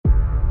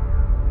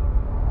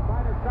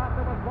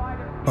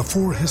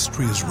Before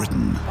history is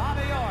written,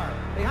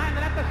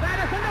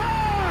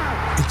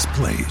 it's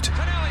played.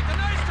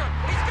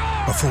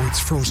 Before it's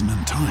frozen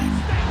in time,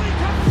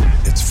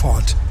 it's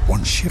fought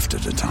one shift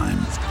at a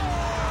time.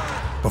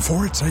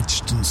 Before it's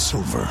etched in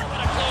silver,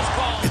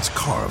 it's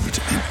carved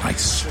in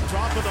ice.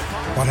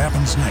 What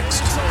happens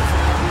next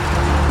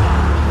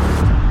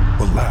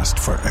will last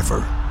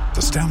forever.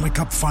 The Stanley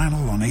Cup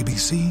Final on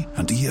ABC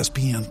and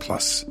ESPN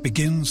Plus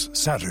begins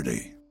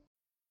Saturday.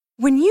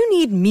 When you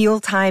need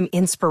mealtime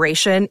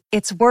inspiration,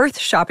 it's worth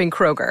shopping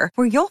Kroger,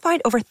 where you'll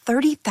find over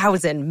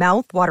 30,000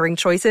 mouth-watering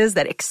choices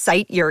that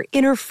excite your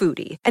inner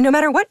foodie. And no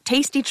matter what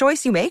tasty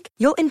choice you make,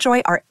 you'll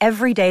enjoy our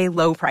everyday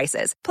low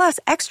prices, plus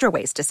extra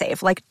ways to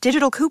save, like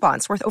digital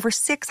coupons worth over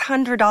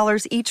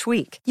 $600 each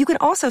week. You can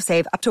also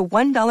save up to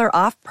 $1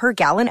 off per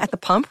gallon at the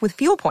pump with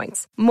fuel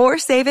points. More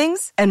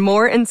savings and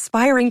more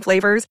inspiring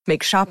flavors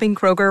make shopping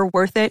Kroger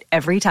worth it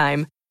every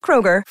time.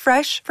 Kroger,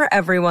 fresh for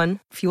everyone.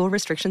 Fuel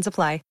restrictions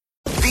apply.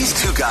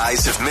 These two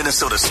guys have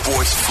Minnesota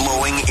sports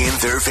flowing in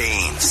their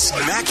veins.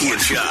 Mackey and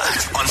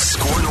Judd on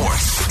Score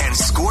North and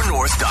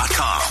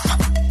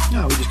ScoreNorth.com.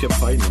 No, we just kept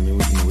fighting. I mean,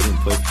 we didn't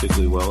play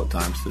particularly well at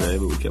times today,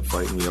 but we kept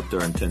fighting. We upped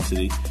our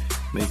intensity,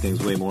 made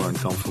things way more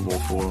uncomfortable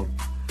for them.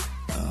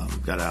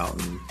 Got out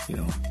and,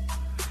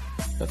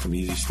 got some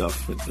easy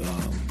stuff.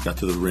 Got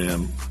to the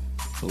rim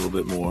a little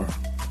bit more.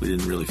 We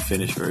didn't really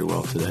finish very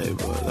well today,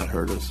 but that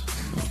hurt us.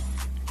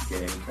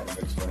 Get any kind of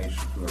explanation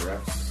from the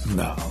refs?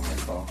 No.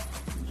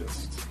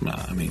 No,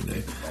 I mean,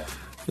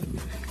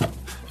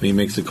 he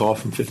makes the call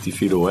from 50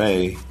 feet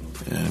away.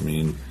 I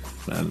mean,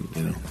 I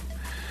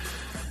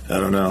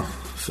don't know.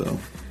 So,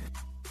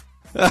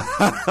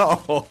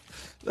 I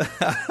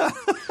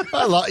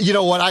love. You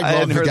know what? I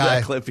love the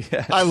guy. That clip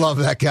yet. I love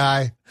that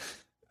guy.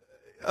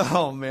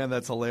 Oh man,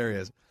 that's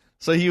hilarious.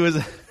 So he was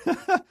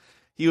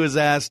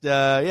asked,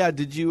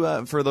 did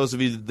you? For those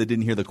of you that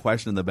didn't hear the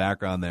question in the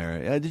background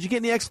there, did you get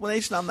any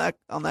explanation on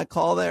that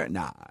call there?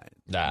 Nah.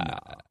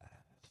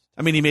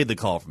 I mean, he made the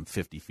call from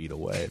 50 feet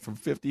away.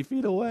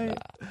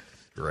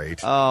 Great.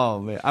 Oh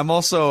man, I'm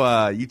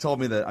also. You told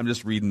me that I'm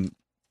just reading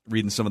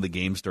some of the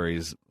game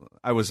stories.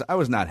 I was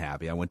not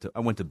happy. I went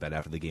to bed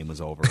after the game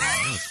was over. It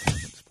was kind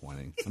of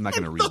disappointing. I'm not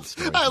going to read the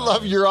story. I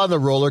love you're on the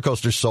roller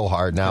coaster so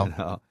hard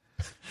now.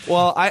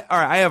 Well,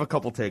 I have a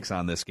couple takes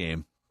on this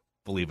game.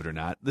 Believe it or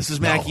not, this is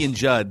Mackey and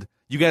Judd.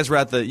 You guys were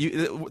at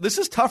this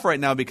is tough right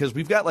now because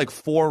we've got like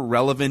 4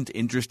 relevant,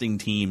 interesting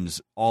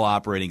teams all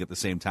operating at the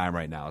same time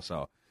right now.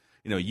 So.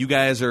 You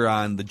guys are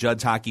on the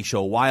Judd's Hockey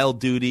Show Wild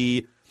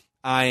Duty.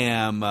 I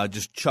am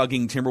just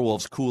chugging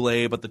Timberwolves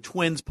Kool-Aid, but the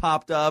Twins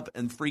popped up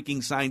and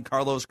freaking signed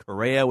Carlos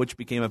Correa, which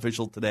became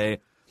official today.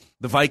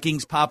 The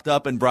Vikings popped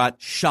up and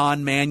brought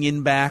Sean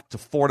Mannion back to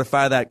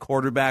fortify that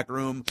quarterback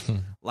room.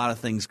 A lot of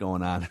things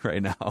going on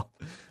right now.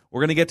 We're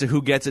going to get to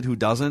who gets it, who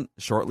doesn't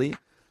shortly.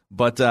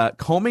 But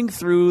combing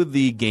through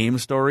the game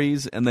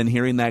stories and then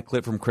hearing that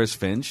clip from Chris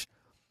Finch,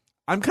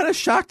 I'm kind of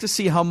shocked to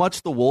see how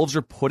much the Wolves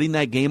are putting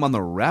that game on the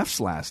refs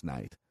last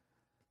night.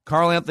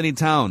 Karl Anthony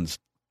Towns,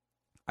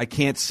 I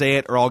can't say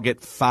it or I'll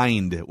get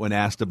fined when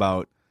asked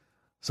about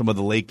some of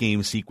the late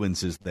game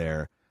sequences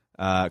there.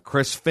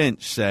 Chris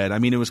Finch said,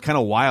 it was kind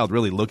of wild,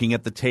 really, looking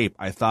at the tape.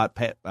 I thought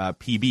Pat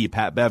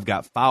Bev,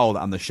 got fouled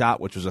on the shot,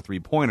 which was a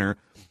three-pointer.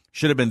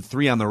 Should have been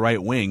 3 on the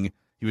right wing.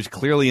 He was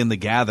clearly in the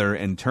gather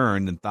and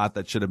turned and thought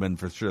that should have been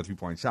for sure a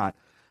 3-point shot.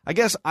 I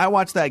guess I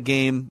watched that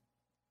game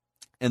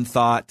and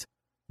thought,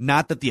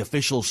 not that the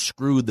officials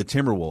screwed the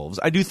Timberwolves.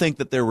 I do think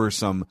that there were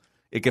some,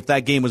 if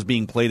that game was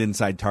being played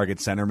inside Target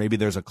Center, maybe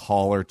there's a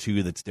call or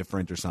two that's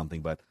different or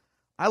something. But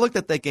I looked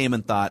at that game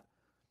and thought,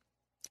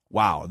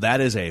 wow, that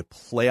is a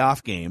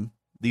playoff game.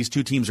 These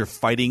two teams are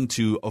fighting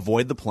to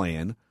avoid the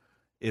play-in.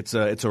 It's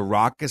a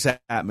raucous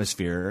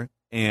atmosphere,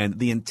 and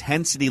the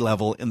intensity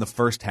level in the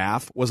first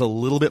half was a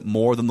little bit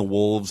more than the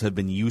Wolves have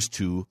been used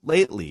to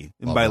lately.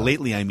 And by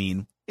lately, I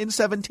mean in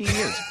 17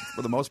 years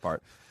for the most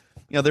part.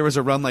 There was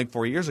a run like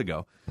 4 years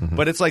ago. Mm-hmm.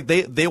 But it's like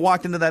they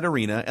walked into that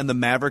arena, and the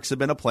Mavericks have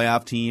been a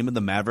playoff team, and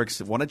the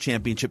Mavericks won a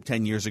championship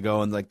 10 years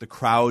ago, and like the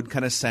crowd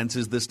kind of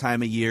senses this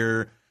time of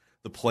year,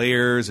 the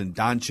players and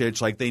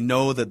Doncic, like they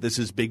know that this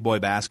is big boy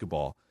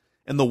basketball.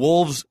 And the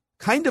Wolves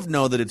kind of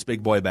know that it's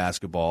big boy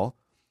basketball,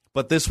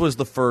 but this was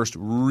the first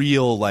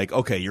real,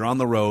 okay, you're on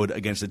the road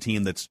against a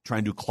team that's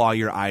trying to claw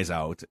your eyes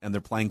out, and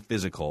they're playing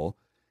physical.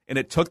 And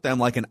it took them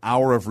like an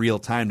hour of real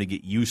time to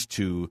get used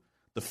to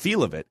the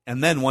feel of it.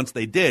 And then once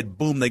they did,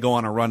 boom, they go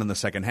on a run in the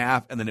second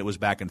half, and then it was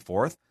back and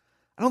forth.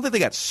 I don't think they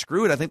got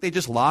screwed. I think they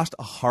just lost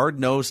a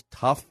hard-nosed,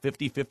 tough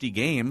 50-50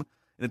 game,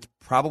 and it's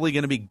probably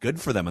going to be good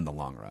for them in the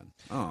long run.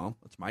 Oh,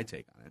 that's my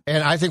take on it.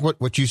 And I think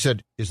what you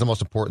said is the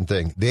most important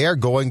thing. They are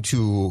going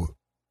to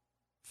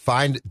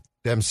find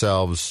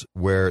themselves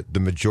where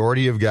the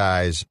majority of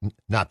guys,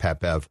 not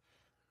Pat Bev,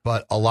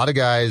 but a lot of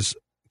guys,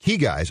 key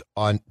guys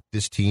on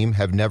this team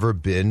have never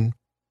been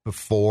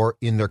before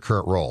in their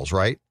current roles,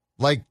 right?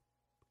 Like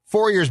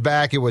 4 years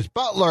back, it was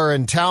Butler,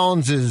 and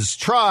Towns is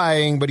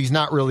trying, but he's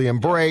not really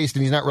embraced,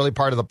 and he's not really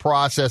part of the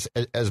process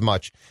as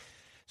much.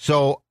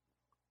 So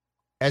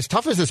as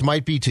tough as this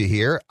might be to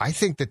hear, I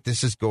think that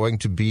this is going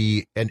to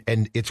be, and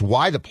it's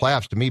why the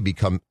playoffs to me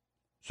become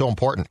so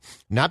important.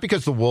 Not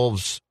because the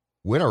Wolves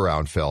win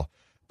around, Phil,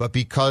 but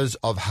because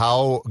of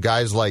how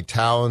guys like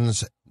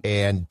Towns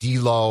and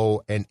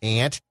D'Lo and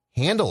Ant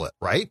handle it,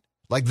 right?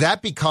 Like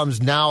that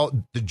becomes now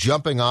the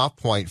jumping off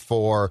point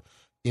for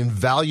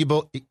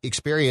invaluable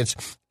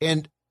experience.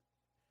 And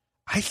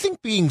I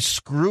think being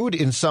screwed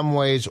in some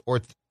ways or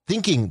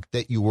thinking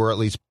that you were at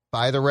least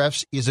by the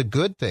refs is a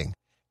good thing.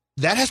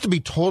 That has to be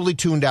totally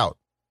tuned out.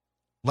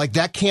 Like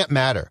that can't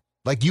matter.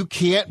 Like you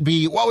can't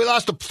be, well, we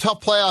lost a tough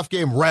playoff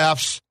game,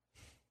 refs.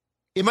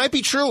 It might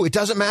be true. It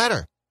doesn't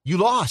matter. You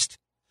lost.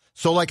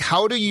 So like,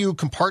 how do you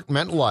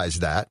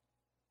compartmentalize that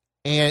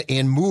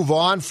and move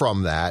on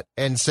from that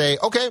and say,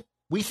 okay,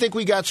 we think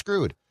we got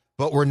screwed,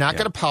 but we're not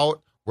going to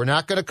pout. We're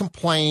not going to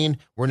complain.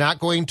 We're not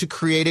going to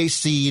create a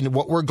scene.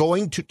 What we're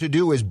going to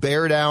do is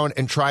bear down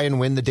and try and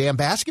win the damn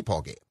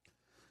basketball game.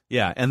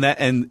 Yeah, and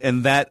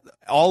that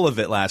all of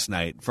it last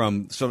night,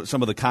 from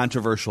some of the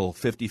controversial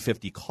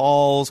 50-50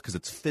 calls because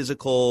it's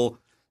physical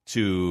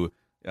to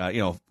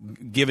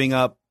giving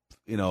up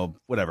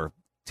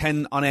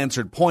 10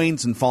 unanswered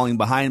points and falling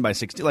behind by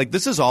 60. Like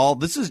this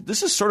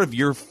is sort of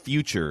your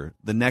future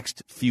the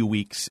next few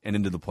weeks and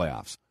into the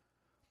playoffs.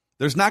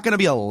 There's not going to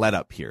be a let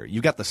up here.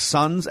 You got the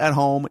Suns at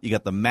home, you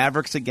got the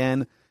Mavericks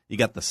again, you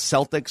got the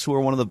Celtics who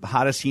are one of the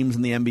hottest teams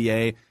in the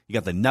NBA, you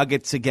got the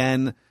Nuggets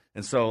again,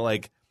 and so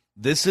like.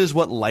 This is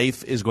what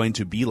life is going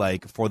to be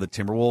like for the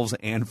Timberwolves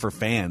and for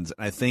fans.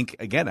 And I think,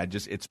 again,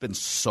 it's been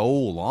so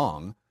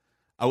long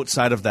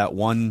outside of that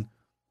one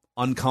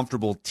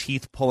uncomfortable,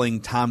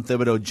 teeth-pulling Tom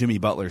Thibodeau, Jimmy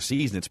Butler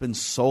season. It's been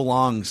so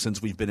long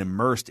since we've been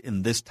immersed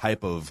in this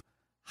type of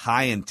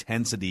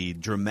high-intensity,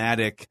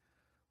 dramatic,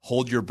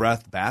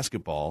 hold-your-breath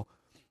basketball.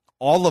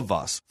 All of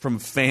us, from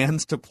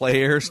fans to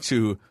players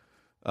to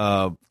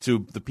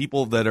the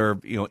people that are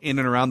in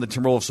and around the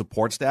Timberwolves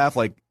support staff,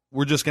 like,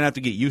 we're just going to have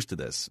to get used to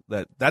this.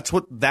 That's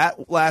what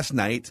that last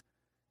night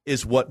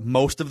is what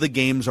most of the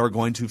games are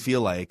going to feel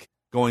like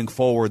going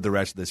forward the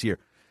rest of this year.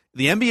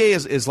 The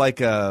NBA is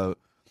like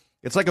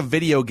it's like a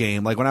video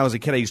game. Like when I was a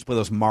kid, I used to play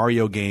those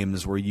Mario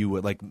games where you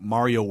would like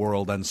Mario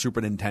World on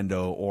Super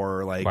Nintendo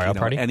or like Mario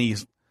Party?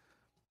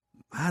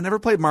 I never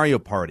played Mario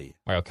Party.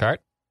 Mario Kart?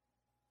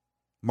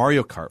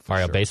 Mario Kart.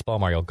 Mario sure. Baseball,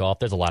 Mario Golf.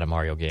 There's a lot of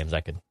Mario games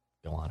I could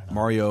go on and on.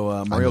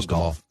 Mario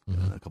Golf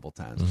a couple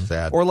times.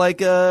 Sad. Or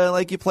like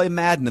you play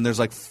Madden and there's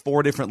like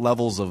 4 different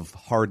levels of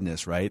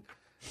hardness, right?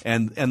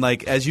 And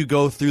like as you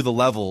go through the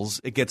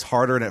levels, it gets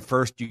harder, and at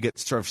first you get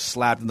sort of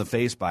slapped in the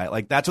face by it.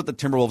 Like that's what the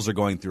Timberwolves are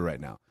going through right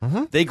now.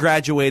 Mm-hmm. They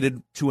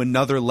graduated to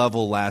another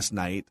level last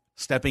night,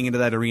 stepping into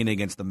that arena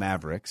against the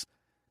Mavericks.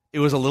 It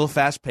was a little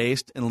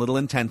fast-paced and a little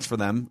intense for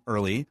them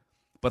early,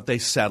 but they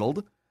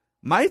settled.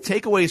 My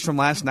takeaways from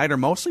last night are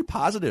mostly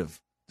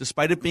positive.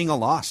 Despite it being a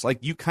loss, like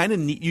you kind of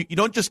need, you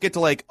don't just get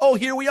to like, oh,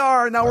 here we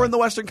are, now we're in the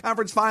Western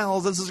Conference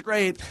Finals, this is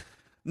great.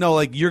 No,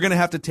 like you're going to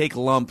have to take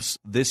lumps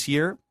this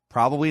year,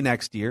 probably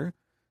next year,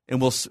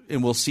 and we'll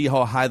see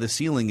how high the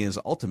ceiling is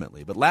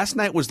ultimately. But last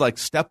night was like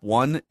step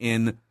one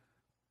in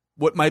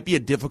what might be a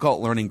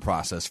difficult learning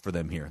process for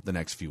them here the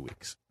next few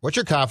weeks. What's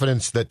your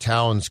confidence that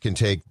Towns can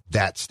take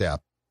that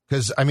step?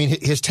 Because I mean,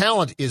 his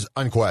talent is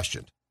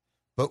unquestioned.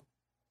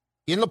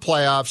 In the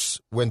playoffs,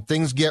 when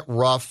things get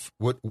rough,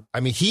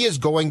 he is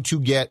going to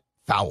get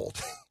fouled,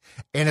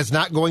 and it's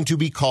not going to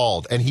be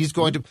called. And he's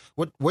going to.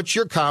 What's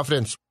your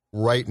confidence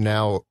right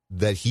now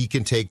that he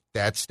can take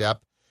that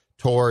step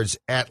towards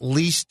at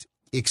least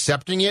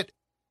accepting it,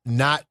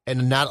 not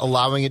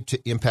allowing it to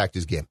impact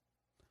his game?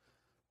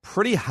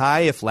 Pretty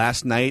high if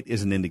last night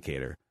is an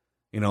indicator.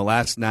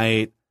 Last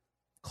night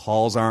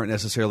calls aren't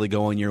necessarily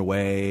going your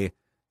way.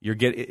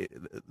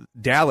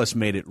 Dallas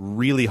made it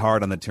really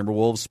hard on the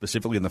Timberwolves,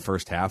 specifically in the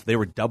first half. They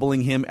were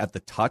doubling him at the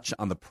touch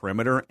on the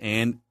perimeter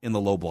and in the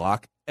low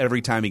block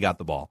every time he got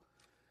the ball.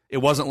 It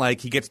wasn't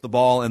like he gets the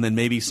ball and then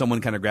maybe someone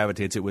kind of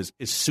gravitates. It was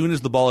as soon as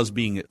the ball is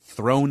being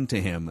thrown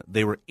to him,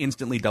 they were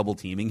instantly double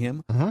teaming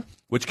him,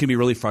 which can be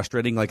really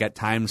frustrating. Like at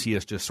times he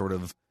is just sort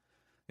of,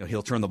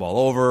 he'll turn the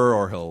ball over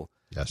or he'll.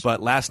 Yes.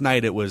 But last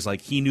night it was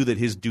like he knew that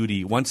his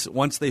duty, once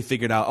they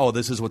figured out, oh,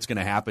 this is what's going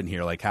to happen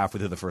here, like halfway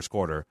through the first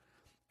quarter.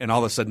 And all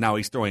of a sudden now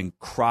he's throwing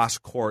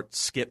cross-court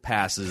skip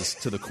passes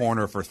to the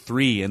corner for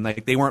 3, and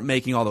like they weren't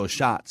making all those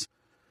shots.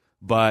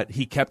 But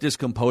he kept his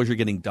composure,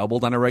 getting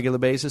doubled on a regular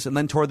basis. And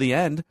then toward the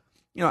end,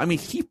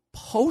 he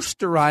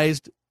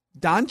posterized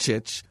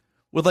Doncic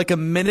with like a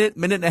minute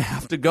and a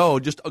half to go.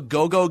 Just a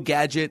go-go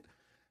gadget,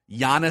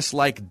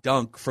 Giannis-like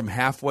dunk from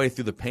halfway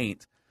through the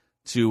paint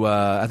to,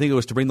 I think it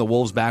was to bring the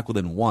Wolves back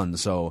within 1.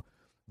 So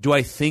do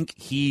I think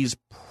he's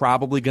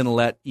probably going to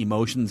let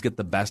emotions get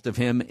the best of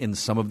him in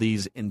some of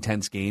these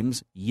intense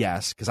games?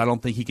 Yes, because I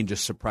don't think he can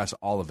just suppress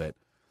all of it.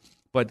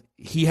 But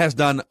he has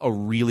done a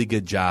really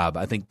good job.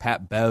 I think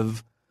Pat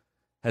Bev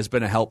has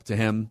been a help to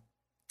him.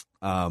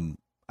 I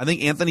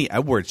think Anthony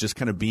Edwards just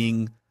kind of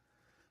being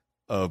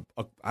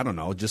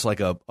just like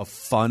a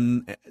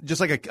fun,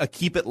 just like a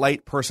keep it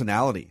light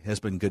personality has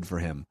been good for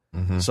him.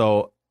 Mm-hmm.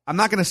 So I'm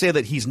not going to say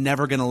that he's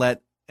never going to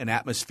let an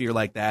atmosphere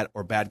like that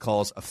or bad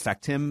calls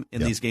affect him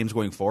in these games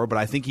going forward, but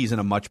I think he's in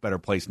a much better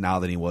place now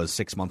than he was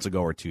 6 months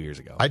ago or 2 years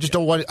ago. I just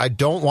don't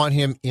want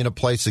him in a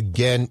place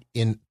again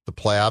in the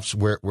playoffs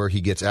where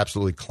he gets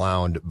absolutely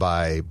clowned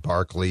by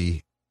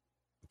Barkley,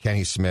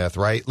 Kenny Smith,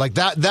 right? Like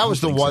that was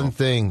the one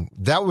thing.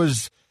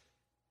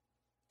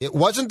 It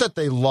wasn't that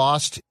they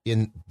lost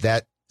in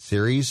that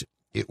series.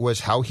 It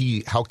was how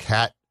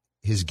Cat,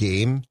 his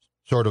game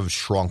sort of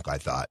shrunk, I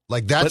thought.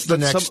 Like that's the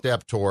next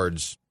step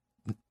towards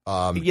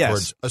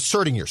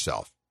asserting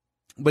yourself.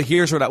 But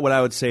here's what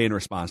I would say in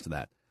response to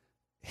that.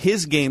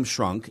 His game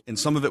shrunk, and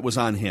some of it was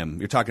on him.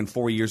 You're talking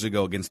 4 years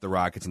ago against the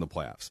Rockets in the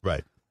playoffs.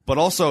 Right. But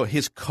also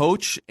his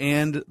coach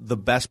and the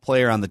best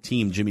player on the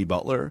team, Jimmy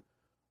Butler,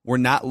 were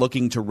not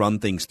looking to run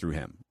things through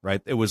him,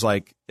 right? It was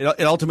like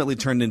it ultimately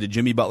turned into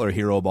Jimmy Butler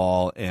hero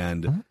ball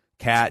and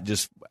Cat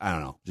just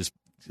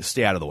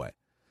stay out of the way.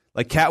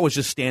 Like Cat was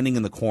just standing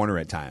in the corner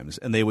at times,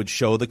 and they would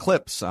show the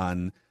clips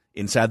on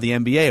Inside the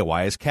NBA.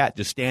 Why is Cat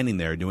just standing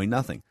there doing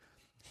nothing?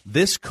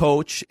 This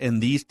coach and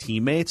these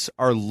teammates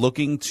are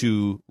looking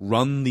to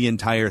run the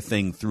entire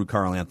thing through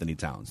Karl Anthony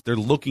Towns. They're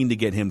looking to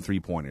get him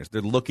 3-pointers.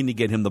 They're looking to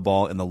get him the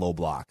ball in the low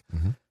block.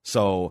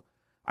 So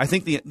I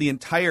think the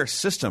entire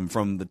system,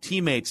 from the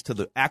teammates to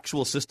the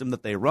actual system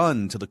that they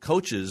run to the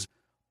coaches,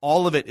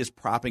 all of it is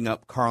propping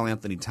up Karl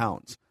Anthony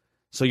Towns.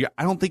 So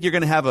I don't think you're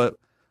going to have a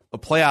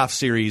playoff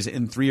series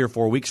in 3 or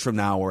 4 weeks from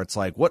now where it's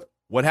like,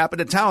 what happened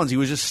to Towns? He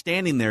was just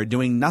standing there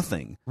doing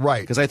nothing.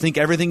 Right. Because I think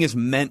everything is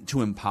meant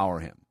to empower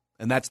him.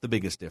 And that's the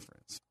biggest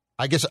difference.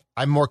 I guess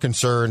I'm more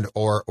concerned,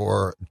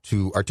 or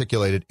to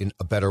articulate it in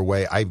a better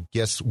way, I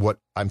guess what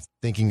I'm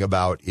thinking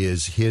about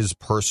is his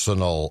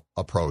personal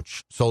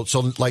approach. So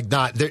like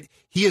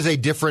he is a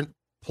different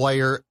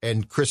player,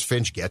 and Chris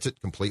Finch gets it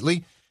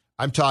completely.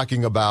 I'm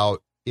talking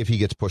about if he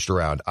gets pushed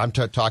around. I'm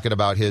talking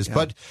about his,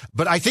 but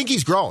I think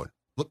he's grown.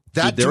 Look,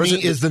 that to me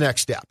is the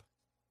next step.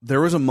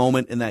 There was a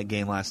moment in that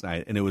game last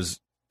night, and it was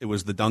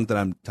the dunk that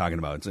I'm talking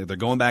about. It's like they're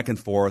going back and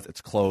forth.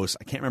 It's close.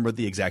 I can't remember what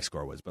the exact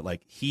score was, but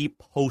like he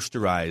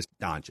posterized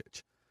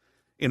Doncic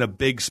in a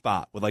big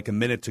spot with like a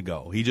minute to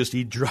go. He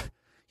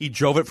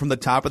drove it from the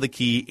top of the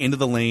key into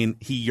the lane.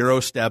 He Euro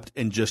stepped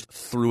and just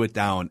threw it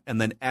down. And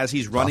then as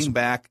he's running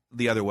back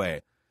the other way,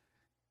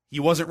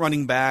 he wasn't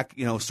running back,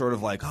 sort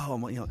of like,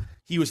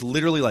 he was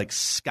literally like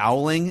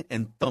scowling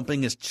and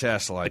thumping his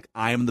chest like,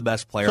 I am the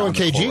best player on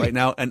the court right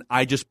now, and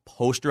I just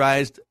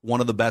posterized one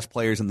of the best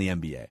players in the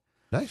NBA.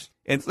 Nice.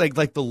 And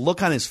like the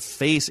look on his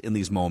face in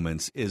these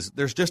moments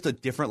there's just a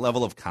different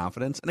level of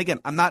confidence. And again,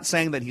 I'm not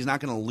saying that he's not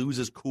going to lose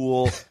his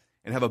cool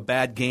and have a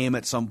bad game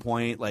at some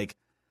point. Like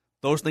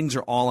those things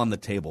are all on the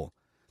table.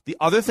 The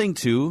other thing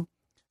too,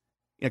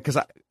 because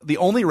the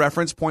only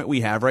reference point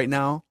we have right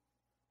now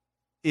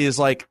is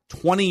like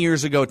 20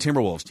 years ago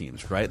Timberwolves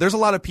teams, right? There's a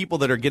lot of people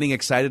that are getting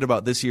excited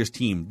about this year's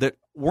team that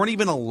weren't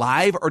even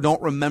alive or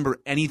don't remember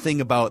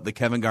anything about the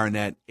Kevin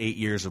Garnett 8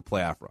 years of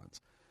playoff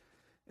runs.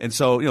 And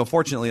so,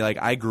 fortunately,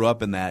 like I grew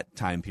up in that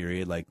time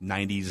period, like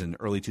 90s and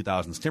early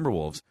 2000s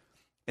Timberwolves.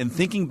 And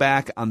thinking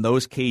back on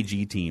those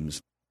KG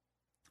teams,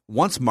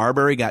 once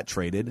Marbury got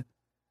traded,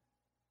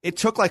 it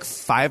took like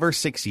 5 or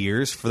 6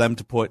 years for them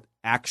to put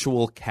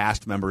actual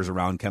cast members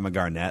around Kevin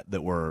Garnett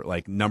that were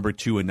like number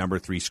 2 and number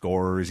 3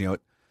 scorers.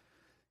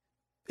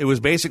 It was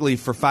basically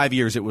for 5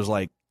 years, it was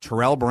like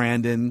Terrell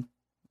Brandon,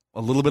 a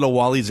little bit of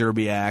Wally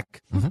Zerbiak,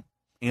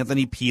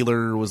 Anthony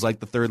Peeler was like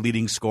the third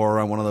leading scorer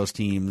on one of those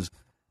teams.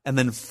 And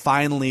then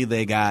finally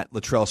they got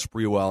Latrell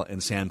Sprewell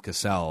and Sam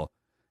Cassell,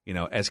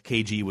 as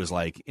KG was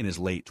like in his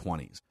late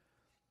 20s.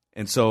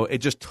 And so it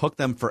just took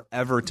them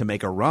forever to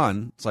make a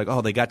run. It's like,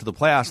 they got to the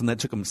playoffs, and that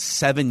took them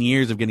 7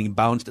 years of getting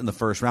bounced in the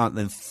first round. And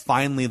then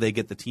finally they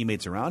get the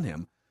teammates around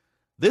him.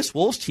 This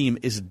Wolves team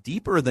is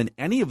deeper than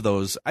any of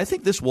those. I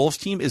think this Wolves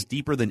team is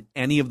deeper than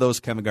any of those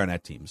Kevin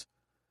Garnett teams.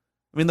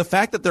 I mean, the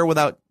fact that they're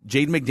without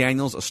Jaden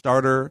McDaniels, a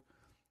starter,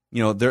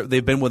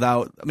 they've been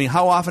without. I mean,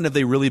 how often have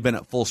they really been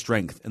at full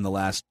strength in the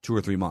last 2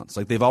 or 3 months?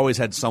 Like they've always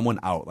had someone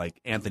out, like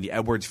Anthony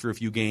Edwards for a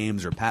few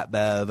games, or Pat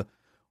Bev,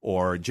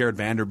 or Jared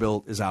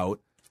Vanderbilt is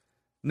out.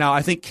 Now,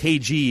 I think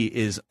KG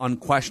is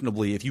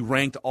unquestionably, if you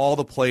ranked all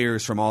the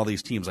players from all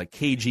these teams, like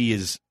KG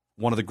is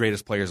one of the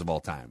greatest players of all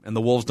time. And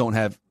the Wolves don't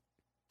have.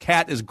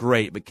 Cat is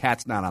great, but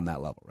Cat's not on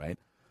that level, right?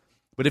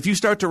 But if you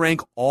start to rank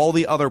all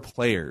the other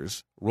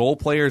players, role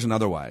players and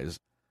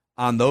otherwise,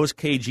 on those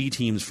KG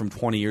teams from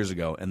 20 years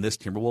ago and this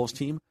Timberwolves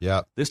team,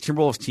 this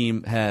Timberwolves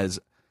team has,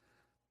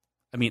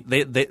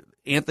 they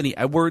Anthony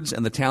Edwards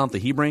and the talent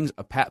that he brings,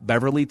 a Pat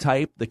Beverly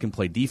type that can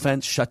play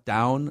defense, shut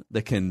down,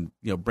 that can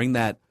bring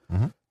that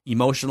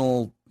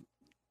emotional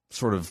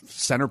sort of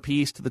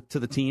centerpiece to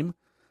the team.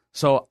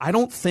 So I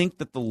don't think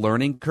that the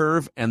learning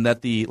curve and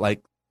that the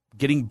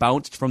getting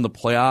bounced from the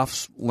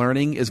playoffs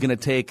learning is going to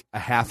take a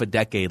half a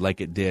decade like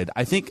it did.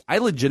 I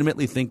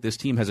legitimately think this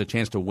team has a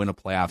chance to win a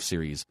playoff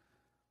series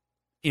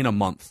in a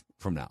month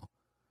from now.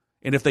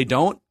 And if they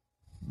don't,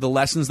 the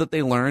lessons that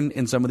they learn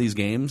in some of these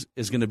games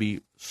is going to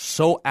be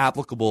so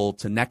applicable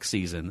to next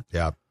season.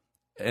 Yeah.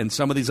 and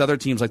some of these other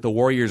teams like the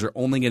Warriors are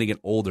only going to get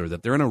older,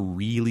 that they're in a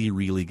really,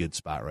 really good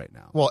spot right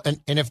now. Well, and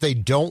if they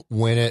don't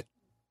win it,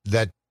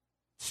 that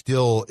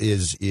still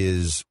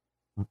is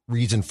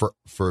reason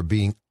for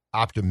being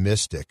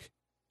optimistic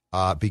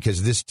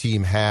because this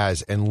team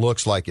has and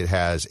looks like it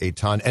has a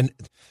ton. And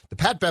the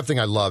Pat Bev thing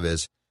I love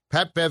is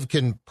Pat Bev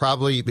can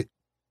probably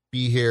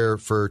be here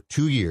for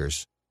 2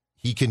 years.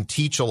 He can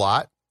teach a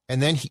lot,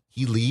 and then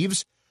he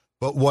leaves.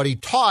 But what he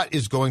taught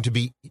is going to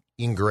be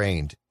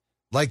ingrained.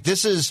 Like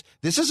this is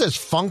as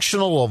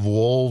functional of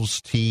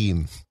Wolves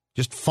team,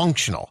 just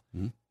functional,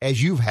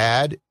 as you've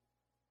had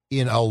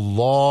in a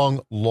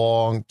long,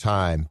 long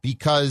time.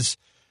 Because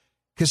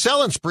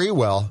Cassell and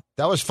Sprewell,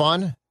 that was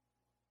fun.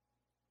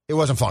 It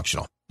wasn't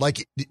functional.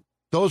 Like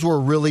those were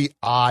really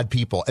odd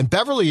people, and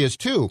Beverly is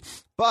too.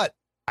 But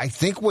I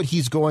think what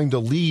he's going to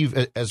leave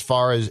as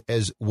far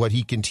as what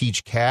he can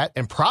teach Cat,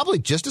 and probably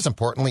just as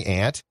importantly,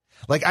 Ant.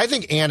 Like, I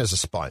think Ant is a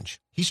sponge.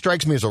 He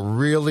strikes me as a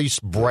really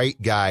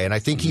bright guy, and I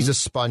think he's a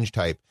sponge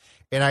type.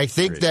 And I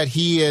think that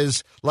he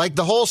is, like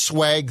the whole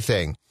swag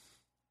thing.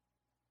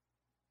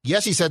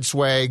 Yes, he said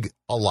swag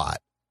a lot,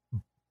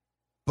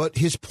 but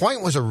his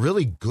point was a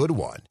really good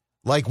one.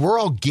 Like, we're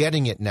all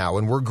getting it now,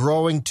 and we're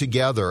growing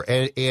together.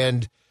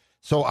 And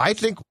so I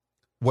think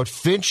what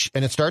Finch,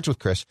 and it starts with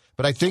Chris,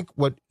 but I think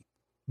what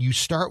you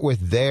start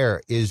with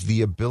there is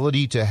the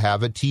ability to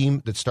have a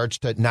team that starts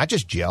to not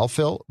just gel,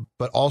 Phil,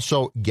 but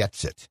also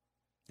gets it.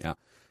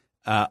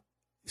 Yeah.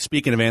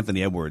 Speaking of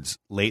Anthony Edwards,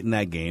 late in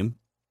that game,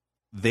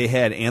 they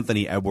had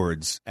Anthony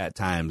Edwards at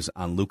times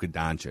on Luka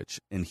Doncic,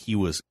 and he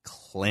was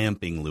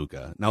clamping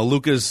Luka. Now,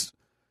 Luka's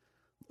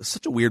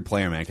such a weird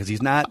player, man, because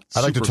he's not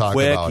super like to talk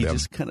quick. About he him.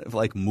 Just kind of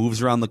like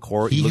moves around the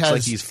court. He looks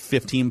like he's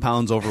 15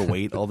 pounds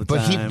overweight all the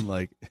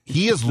time.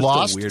 He has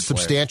lost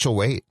substantial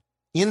weight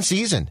in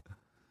season.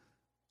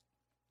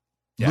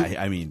 Yeah,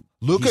 I mean,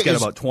 Luka he's got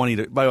is, about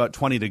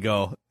 20 to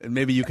go, and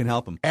maybe you can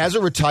help him. As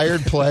a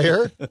retired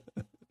player,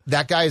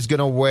 that guy is going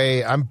to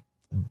weigh, I'm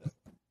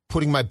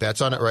putting my bets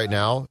on it right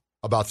now,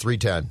 about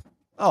 310.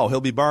 Oh,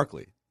 he'll be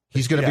Barkley.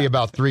 He's going to be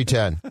about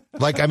 310.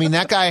 Like, I mean,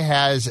 that guy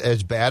has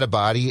as bad a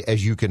body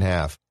as you can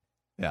have.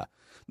 Yeah.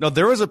 No,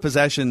 there was a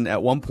possession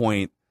at one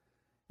point,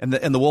 and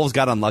the Wolves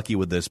got unlucky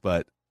with this,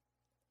 but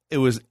it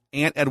was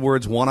Ant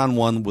Edwards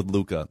one-on-one with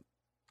Luka.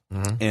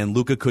 And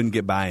Luka couldn't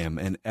get by him,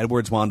 and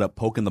Edwards wound up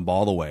poking the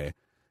ball away.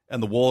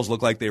 And the Wolves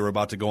looked like they were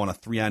about to go on a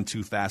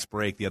 3-on-2 fast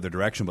break the other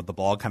direction, but the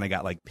ball kind of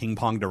got like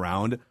ping-ponged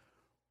around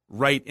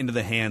right into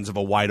the hands of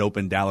a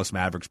wide-open Dallas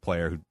Mavericks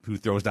player who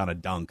throws down a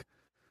dunk.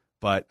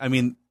 But, I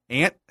mean,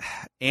 Ant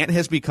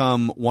has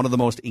become one of the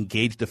most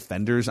engaged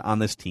defenders on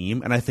this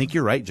team, and I think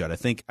you're right, Judd. I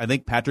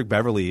think Patrick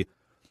Beverly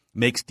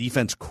makes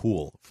defense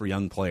cool for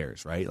young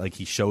players, right? Like,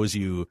 he shows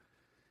you...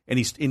 And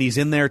he's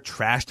in there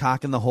trash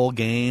talking the whole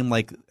game.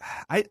 Like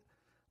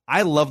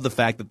I love the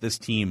fact that this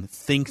team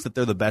thinks that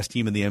they're the best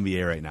team in the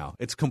NBA right now.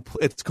 It's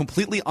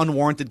completely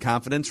unwarranted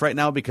confidence right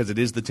now because it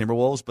is the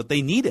Timberwolves, but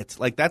they need it.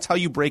 Like that's how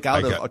you break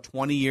out of a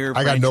 20-year.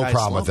 I got no problem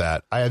slump. with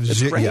that.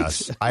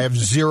 I have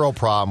zero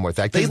problem with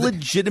that. They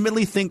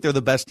legitimately think they're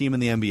the best team in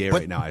the NBA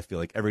right now. I feel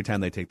like every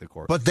time they take the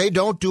court, but they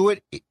don't do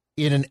it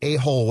in an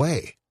a-hole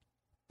way.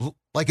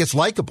 Like it's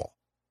likable.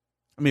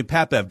 I mean,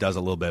 Pat Bev does a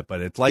little bit, but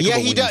it's like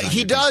he does.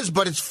 He does,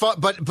 but it's fun.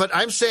 But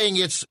I'm saying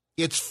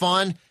it's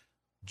fun.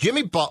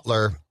 Jimmy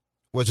Butler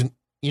was an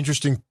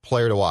interesting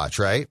player to watch,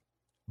 right?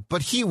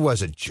 But he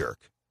was a jerk,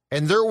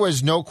 and there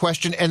was no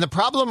question. And the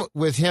problem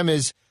with him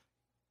is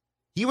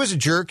he was a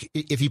jerk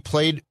if he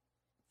played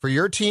for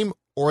your team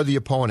or the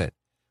opponent.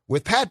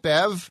 With Pat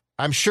Bev,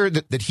 I'm sure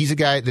that he's a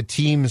guy that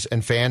teams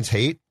and fans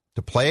hate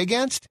to play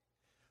against,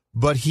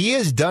 but he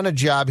has done a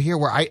job here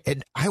where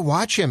I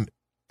watch him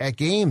at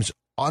games.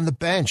 On the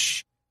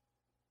bench,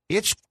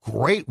 it's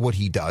great what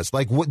he does,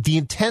 like what the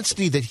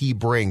intensity that he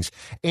brings.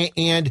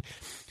 And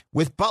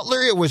with Butler,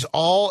 it was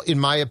all, in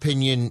my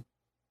opinion,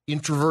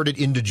 introverted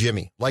into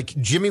Jimmy. Like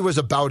Jimmy was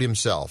about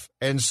himself.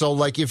 And so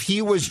like if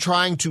he was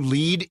trying to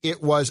lead,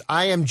 it was,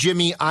 I am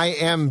Jimmy, I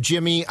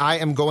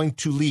am going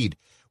to lead.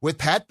 With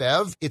Pat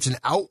Bev, it's an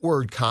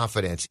outward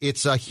confidence.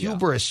 It's a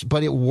hubris,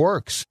 but it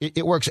works.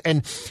 It works.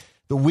 And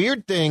the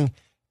weird thing,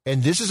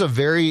 and this is a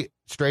very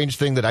strange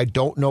thing that I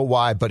don't know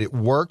why, but it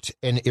worked,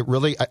 and it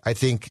really, I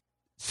think,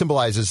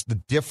 symbolizes the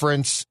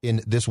difference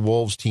in this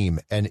Wolves team,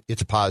 and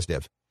it's a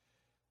positive.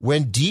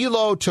 When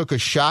D'Lo took a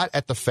shot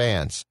at the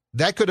fans,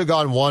 that could have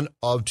gone one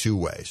of two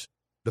ways.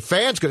 The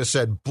fans could have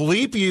said,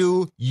 bleep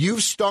you,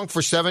 you've stunk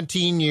for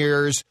 17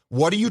 years,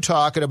 what are you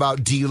talking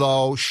about,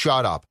 D'Lo,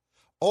 shut up.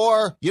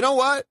 Or, you know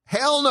what,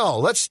 hell no,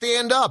 let's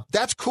stand up,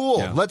 that's cool,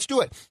 let's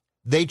do it.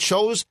 They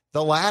chose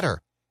the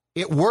latter.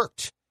 It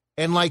worked,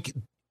 and like,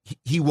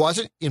 he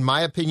wasn't, in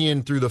my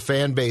opinion, through the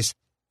fan base,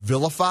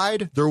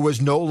 vilified. There was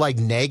no, like,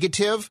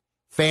 negative.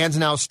 Fans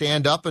now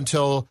stand up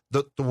until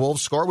the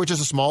Wolves score, which is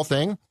a small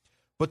thing.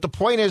 But the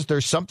point is,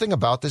 there's something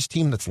about this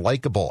team that's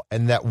likable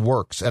and that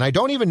works. And I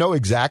don't even know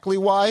exactly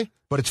why,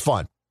 but it's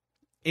fun.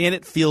 And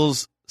it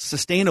feels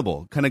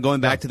sustainable, kind of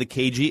going back to the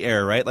KG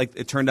era, right? Like,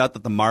 it turned out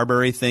that the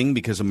Marbury thing,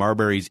 because of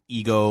Marbury's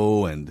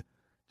ego and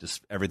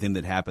just everything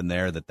that happened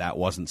there, that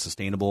wasn't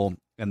sustainable.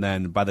 And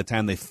then by the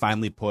time they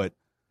finally put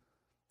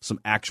some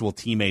actual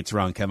teammates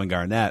around Kevin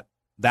Garnett,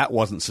 that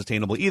wasn't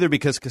sustainable either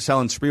because Cassell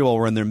and Sprewell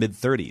were in their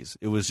mid-30s.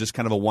 It was just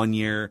kind of a 1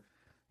 year,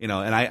 and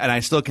I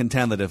still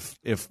contend that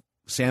if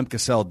Sam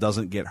Cassell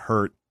doesn't get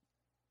hurt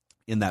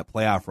in that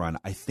playoff run,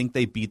 I think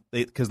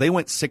because they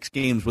went 6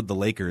 games with the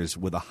Lakers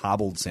with a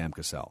hobbled Sam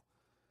Cassell.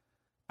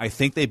 I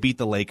think they beat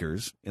the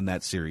Lakers in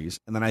that series,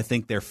 and then I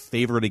think they're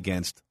favored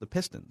against the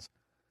Pistons.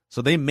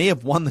 So they may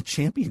have won the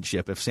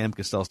championship if Sam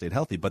Cassell stayed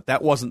healthy, but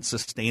that wasn't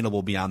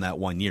sustainable beyond that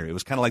 1 year. It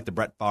was kind of like the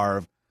Brett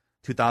Favre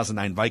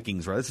 2009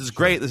 Vikings, right? This is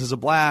great. This is a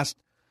blast.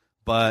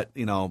 But,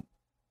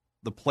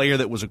 the player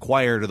that was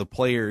acquired or the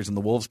players in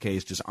the Wolves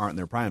case just aren't in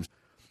their primes.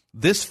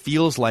 This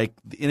feels like,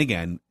 and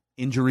again,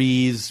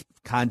 injuries,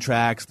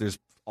 contracts, there's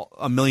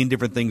a million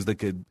different things that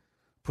could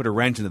put a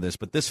wrench into this,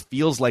 but this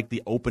feels like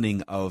the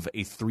opening of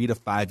a 3 to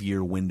 5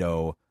 year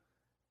window.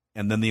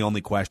 And then the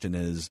only question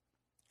is,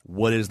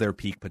 what is their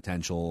peak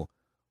potential?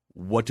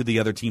 What do the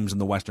other teams in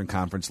the Western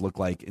Conference look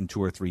like in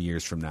 2 or 3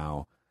 years from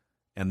now?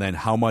 And then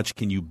how much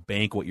can you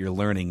bank what you're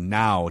learning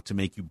now to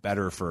make you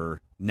better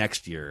for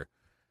next year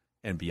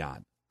and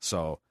beyond?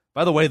 So,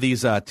 by the way,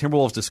 these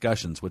Timberwolves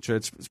discussions, which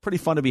it's pretty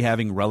fun to be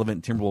having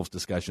relevant Timberwolves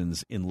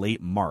discussions in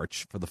late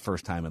March for the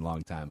first time in a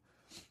long time,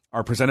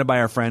 are presented by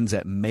our friends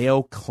at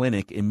Mayo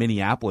Clinic in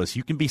Minneapolis.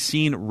 You can be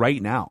seen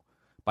right now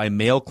by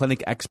Mayo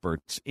Clinic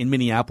experts in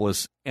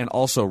Minneapolis and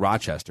also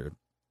Rochester.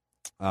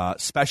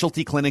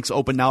 Specialty clinics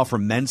open now for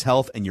men's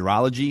health and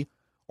urology,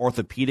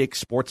 orthopedic,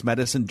 sports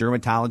medicine,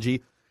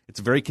 dermatology. It's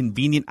a very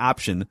convenient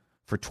option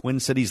for Twin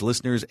Cities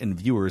listeners and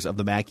viewers of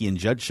the Mackey and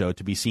Judd Show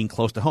to be seen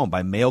close to home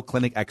by Mayo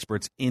Clinic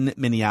experts in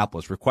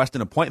Minneapolis. Request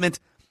an appointment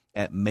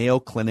at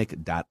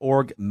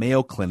mayoclinic.org,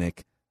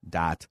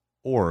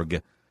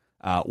 mayoclinic.org.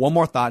 One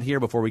more thought here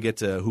before we get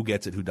to who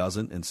gets it, who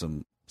doesn't, and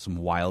some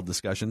wild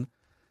discussion.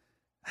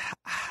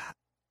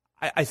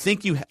 I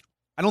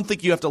don't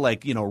think you have to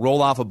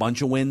roll off a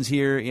bunch of wins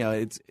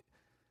here.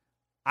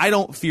 I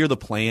don't fear the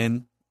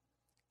play-in.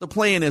 The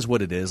play-in is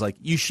what it is. Like,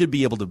 you should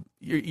be able to.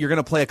 You're going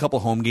to play a couple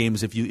home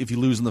games. If you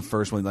lose in the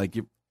first one, like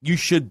you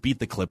should beat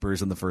the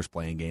Clippers in the first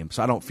play-in game.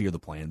 So I don't fear the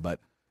play-in,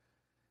 but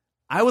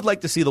I would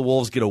like to see the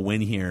Wolves get a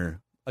win here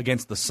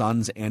against the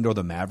Suns and or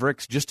the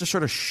Mavericks, just to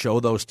sort of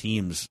show those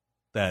teams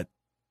that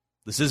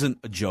this isn't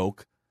a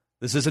joke.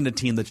 This isn't a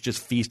team that's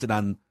just feasted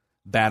on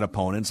bad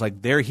opponents.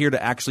 Like, they're here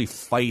to actually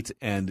fight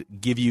and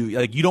give you.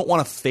 Like, you don't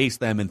want to face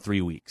them in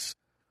 3 weeks.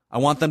 I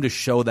want them to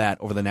show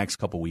that over the next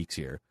couple weeks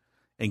here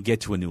and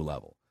get to a new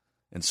level.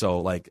 And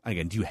so,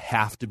 again, do you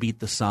have to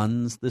beat the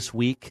Suns this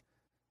week?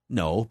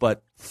 No,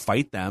 but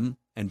fight them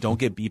and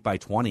don't get beat by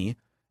 20.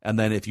 And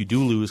then if you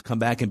do lose, come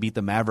back and beat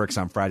the Mavericks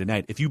on Friday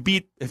night. If you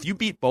beat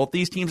both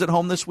these teams at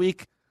home this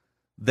week,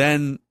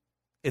 then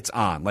it's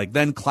on.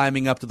 Then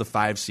climbing up to the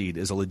 5 seed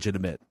is a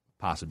legitimate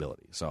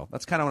possibility. So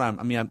that's kind of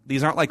what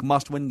these aren't like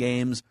must-win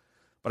games,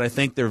 but I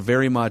think they're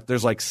very much,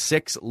 there's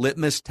 6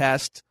 litmus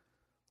tests,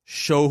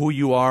 show who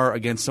you are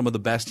against some of the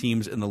best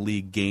teams in the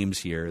league games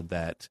here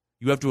that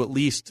you have to at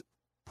least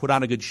put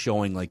on a good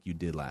showing like you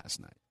did last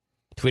night.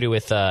 Tweeted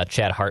with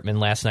Chad Hartman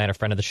last night, a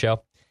friend of the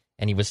show,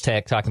 and he was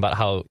talking about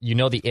how,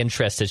 the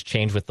interest has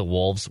changed with the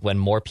Wolves when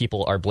more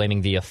people are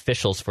blaming the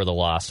officials for the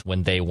loss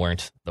when they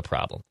weren't the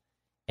problem.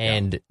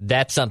 And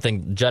that's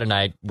something Judd and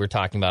I were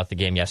talking about the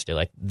game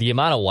yesterday. The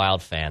amount of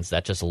Wild fans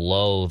that just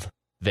loathe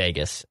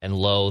Vegas and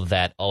loathe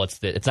that,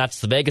 it's not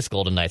just the Vegas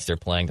Golden Knights they're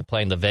playing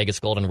the Vegas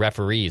Golden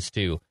referees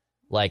too.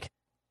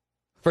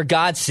 For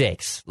God's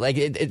sakes,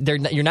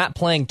 you're not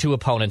playing 2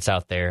 opponents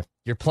out there.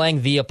 You're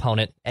playing the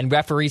opponent, and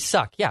referees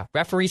suck. Yeah,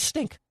 referees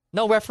stink.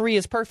 No referee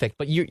is perfect,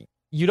 but you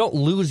don't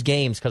lose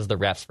games because of the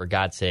refs, for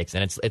God's sakes.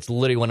 And it's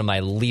literally one of my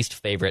least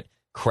favorite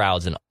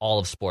crowds in all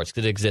of sports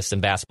because it exists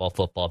in basketball,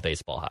 football,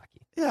 baseball,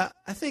 hockey. Yeah,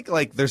 I think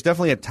there's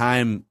definitely a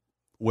time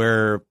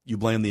where you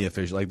blame the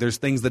official. There's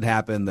things that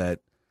happen that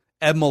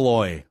Ed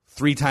Malloy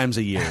 3 times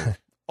a year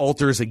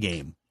alters a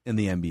game in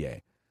the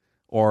NBA.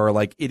 Or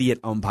idiot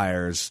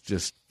umpires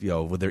just,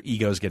 with their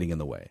egos getting in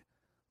the way.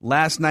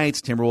 Last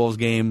night's Timberwolves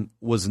game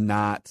was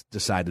not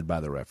decided by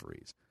the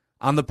referees.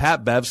 On the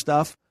Pat Bev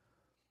stuff,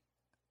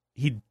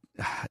 it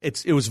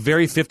was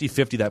very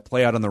 50-50 that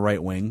play out on the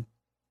right wing.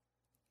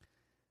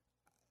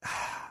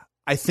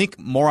 I think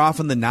more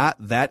often than not,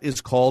 that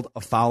is called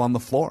a foul on the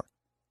floor.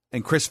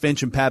 And Chris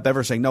Finch and Pat Bev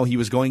are saying, no, he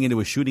was going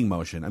into a shooting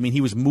motion. I mean,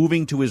 he was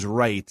moving to his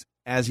right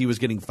as he was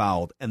getting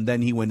fouled, and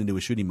then he went into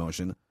a shooting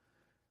motion.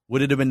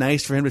 Would it have been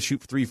nice for him to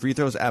shoot 3 free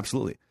throws?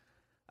 Absolutely.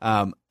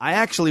 I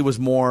actually was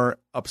more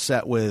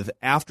upset with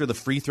after the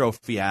free throw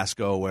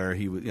fiasco where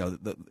he was,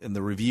 in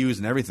the reviews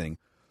and everything,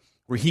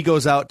 where he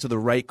goes out to the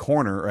right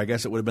corner, or I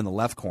guess it would have been the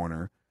left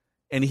corner,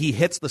 and he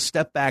hits the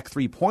step back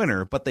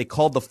 3-pointer, but they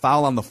called the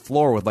foul on the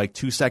floor with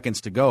 2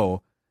 seconds to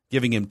go,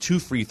 giving him 2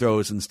 free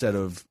throws instead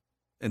of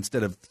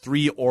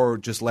 3, or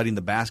just letting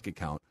the basket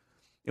count.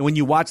 And when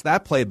you watch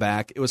that play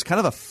back, it was kind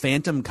of a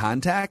phantom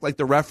contact.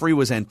 The referee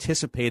was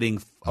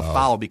anticipating a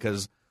foul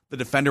because the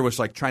defender was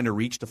trying to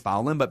reach to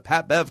foul him, but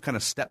Pat Bev kind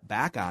of stepped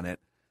back on it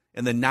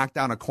and then knocked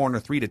down a corner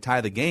three to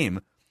tie the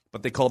game,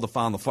 but they called the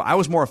foul on the floor. I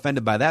was more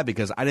offended by that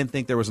because I didn't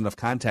think there was enough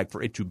contact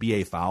for it to be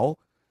a foul,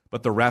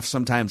 but the refs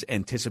sometimes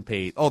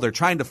anticipate, they're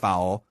trying to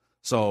foul,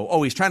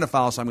 so, he's trying to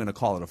foul, so I'm going to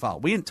call it a foul.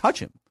 We didn't touch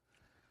him.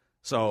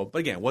 So, but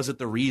again, was it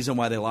the reason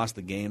why they lost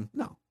the game?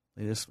 No.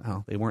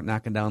 They weren't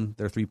knocking down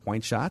their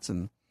 3-point shots,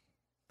 and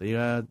they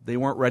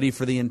weren't ready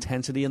for the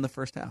intensity in the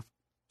first half.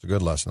 It's a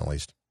good lesson, at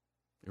least.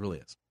 It really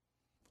is.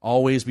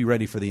 Always be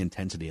ready for the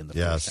intensity in the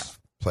first half.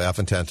 Playoff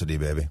intensity,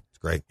 baby. It's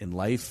great. In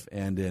life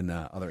and in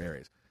other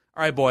areas.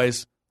 All right,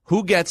 boys.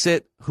 Who gets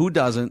it? Who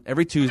doesn't?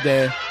 Every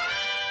Tuesday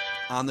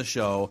on the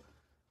show,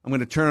 I'm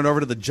going to turn it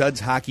over to the Judd's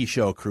Hockey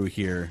Show crew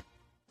here.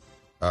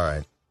 All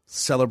right.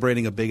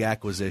 Celebrating a big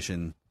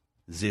acquisition,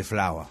 the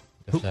Flower.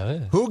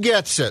 Who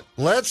gets it?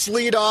 Let's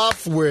lead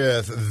off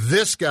with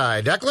this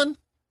guy. Declan?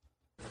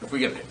 If we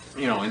get,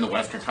 in the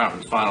Western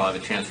Conference Final, have a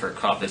chance for a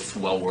cup, it's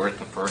well worth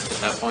the first at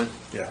that point.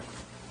 Yeah,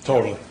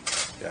 totally.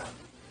 Yeah.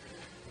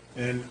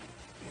 And,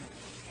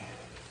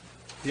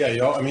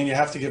 you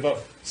have to give up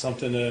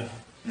something to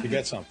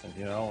get something,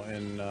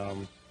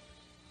 and,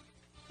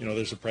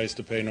 there's a price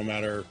to pay no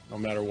matter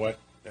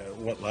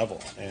what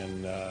level.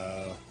 And,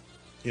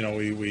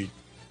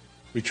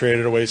 we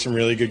traded away some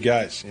really good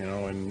guys,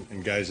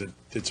 and guys that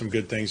did some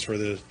good things for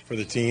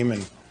the team,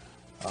 and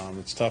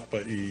it's tough,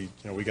 but we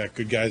got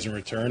good guys in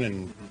return,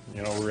 and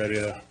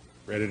we're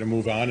ready to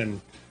move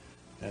on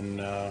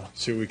and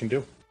see what we can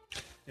do.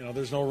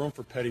 There's no room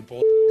for petty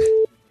bull.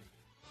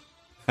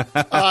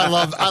 I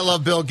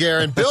love Bill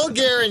Guerin. Bill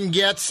Guerin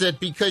gets it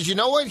because you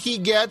know what he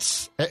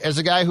gets as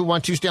a guy who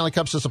won 2 Stanley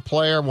Cups as a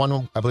player,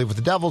 one, I believe, with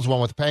the Devils, one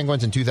with the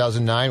Penguins in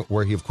 2009,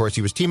 where he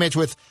was teammates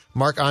with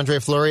Marc-Andre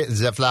Fleury,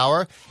 the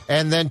Flower,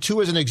 and then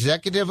 2 as an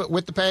executive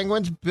with the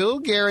Penguins. Bill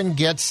Guerin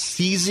gets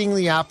seizing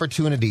the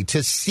opportunity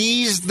to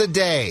seize the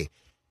day,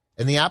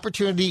 and the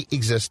opportunity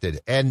existed.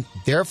 And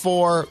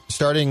therefore,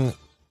 starting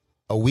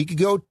a week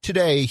ago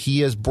today,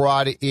 he has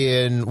brought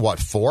in,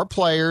 4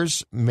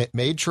 players,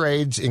 made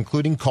trades,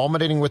 including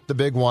culminating with the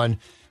big one,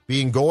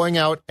 being going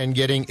out and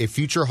getting a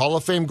future Hall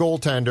of Fame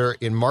goaltender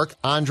in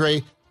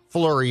Marc-Andre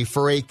Fleury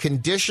for a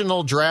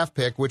conditional draft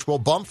pick, which will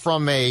bump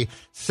from a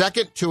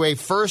second to a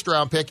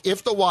first-round pick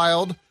if the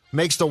Wild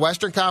makes the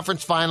Western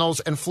Conference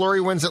Finals and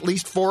Fleury wins at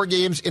least 4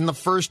 games in the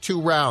first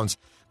 2 rounds.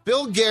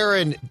 Bill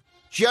Guerin,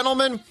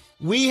 gentlemen,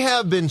 we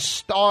have been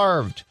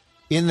starved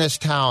in this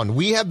town.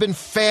 We have been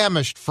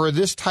famished for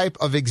this type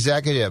of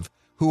executive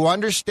who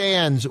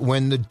understands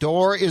when the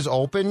door is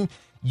open,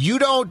 you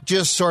don't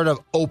just sort of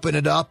open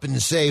it up and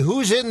say,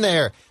 who's in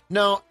there?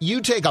 No,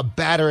 you take a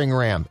battering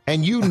ram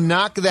and you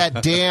knock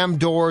that damn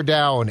door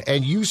down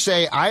and you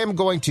say, I am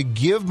going to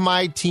give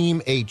my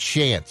team a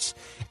chance.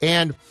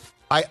 And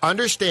I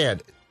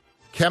understand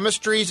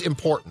chemistry is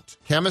important.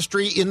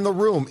 Chemistry in the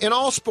room, in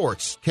all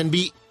sports, can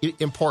be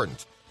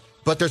important.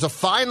 But there's a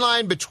fine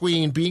line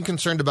between being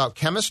concerned about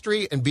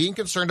chemistry and being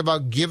concerned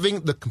about giving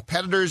the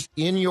competitors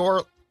in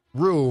your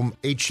room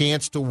a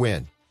chance to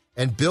win.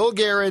 And Bill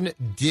Guerin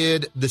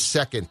did the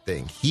second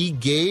thing. He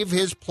gave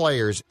his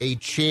players a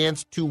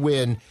chance to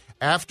win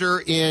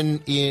after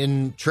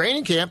in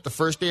training camp, the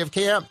first day of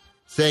camp,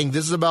 saying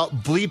this is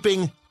about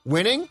bleeping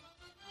winning.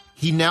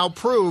 He now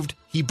proved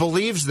he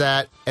believes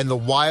that, and the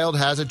Wild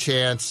has a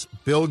chance.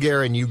 Bill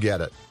Guerin, you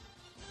get it.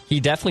 He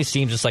definitely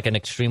seems just like an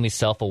extremely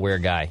self-aware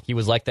guy. He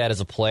was like that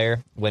as a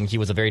player when he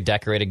was a very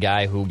decorated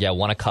guy who,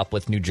 won a cup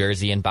with New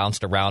Jersey and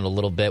bounced around a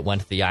little bit,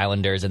 went to the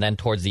Islanders, and then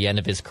towards the end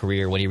of his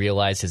career when he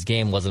realized his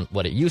game wasn't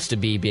what it used to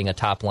be, being a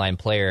top-line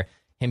player,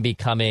 him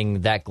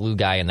becoming that glue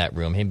guy in that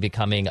room, him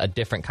becoming a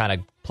different kind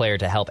of player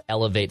to help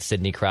elevate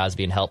Sidney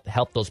Crosby and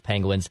help those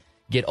Penguins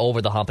get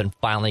over the hump and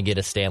finally get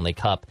a Stanley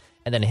Cup.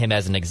 And then him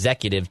as an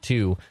executive,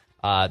 too,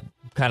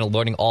 kind of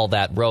learning all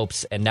that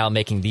ropes and now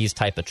making these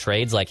type of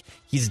trades. Like,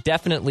 he's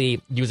definitely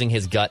using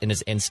his gut and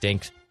his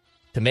instinct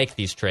to make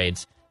these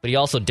trades, but he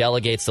also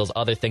delegates those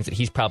other things that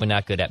he's probably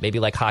not good at, maybe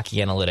like hockey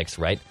analytics,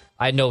 right?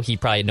 I know he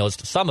probably knows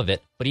some of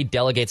it, but he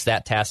delegates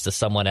that task to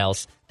someone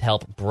else to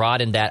help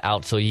broaden that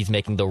out so he's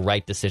making the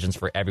right decisions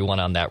for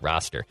everyone on that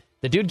roster.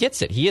 The dude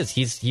gets it.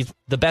 He's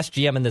the best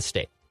GM in this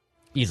state,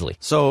 easily.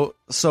 So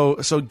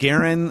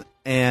Guerin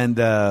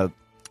and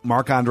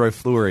Marc-Andre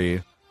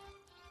Fleury,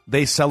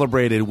 they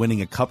celebrated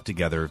winning a cup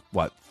together,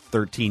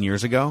 13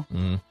 years ago?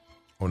 Mm.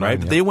 Right?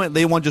 Yeah.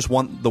 They won just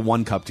the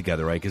one cup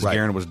together, right? Because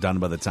Guerin was done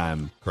by the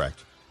time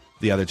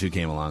the other two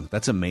came along.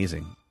 That's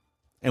amazing.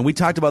 And we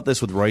talked about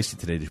this with Royce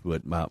today,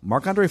 but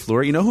Marc-Andre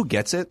Fleury, you know who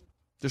gets it?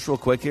 Just real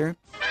quick here?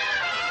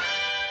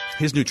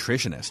 His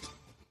nutritionist. I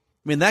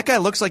mean, that guy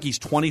looks like he's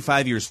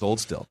 25 years old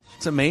still.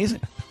 It's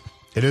amazing.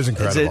 It is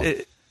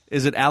incredible.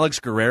 Is it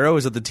Alex Guerrero?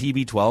 Is it the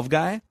TB12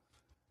 guy?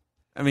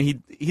 I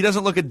mean, he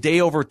doesn't look a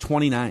day over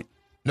 29.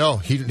 No,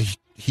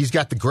 he's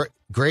got the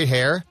great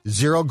hair,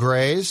 0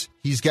 grays.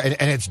 He's got,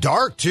 and it's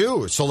dark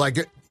too. So like,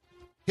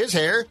 his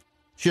hair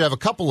should have a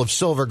couple of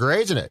silver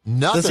grays in it.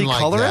 Nothing does he like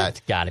color that.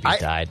 it? Got to be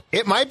dyed.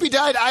 It might be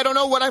dyed. I don't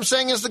know. What I'm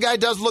saying is the guy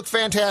does look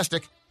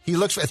fantastic. He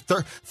looks at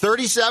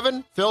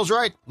 37. Phil's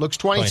right. Looks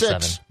 26.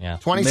 27, yeah.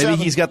 27.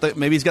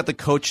 Maybe he's got the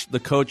Coach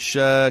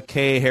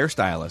K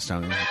hairstylist.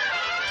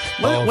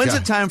 When's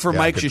it time for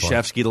Mike good point.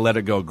 Krzyzewski to let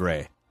it go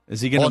gray? Is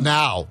he going to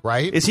now,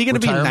 right? Is he going to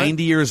be Retirement?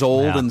 90 years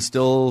old Yeah. and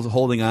still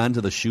holding on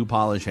to the shoe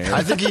polish hair?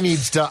 I think he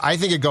needs to. I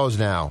think it goes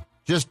now.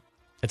 Just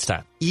It's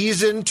time.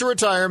 ease into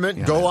retirement,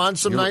 Yeah. go on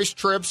some You're- nice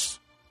trips,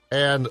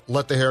 and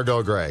let the hair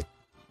go gray.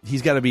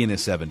 He's got to be in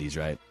his 70s,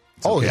 right?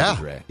 It's okay to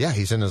be gray. Yeah,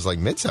 he's in his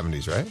mid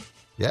 70s, right?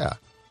 Yeah.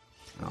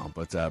 Oh,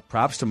 but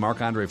props to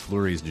Marc-Andre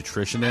Fleury's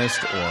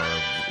nutritionist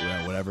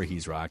or whatever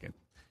he's rocking.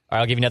 All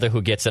right, I'll give you another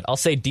who gets it. I'll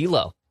say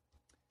D'Lo,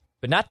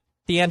 but not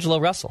D'Angelo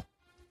Russell.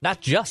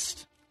 Not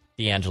just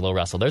D'Angelo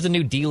Russell. There's a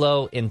new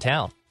D'Lo in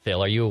town.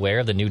 Phil, are you aware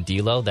of the new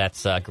D'Lo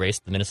that's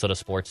graced the Minnesota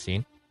sports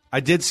scene? I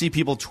did see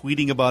people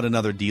tweeting about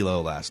another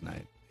D'Lo last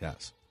night.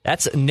 Yes.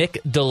 That's Nick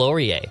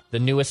Delorier, the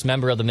newest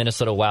member of the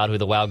Minnesota Wild, who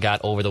the Wild got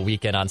over the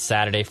weekend on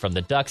Saturday from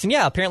the Ducks. And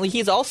yeah, apparently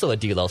he's also a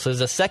D'Lo. So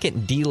there's a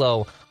second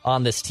D'Lo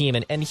on this team,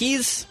 and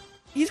he's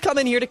come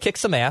in here to kick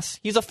some ass.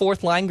 He's a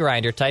fourth-line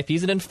grinder type.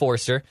 He's an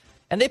enforcer.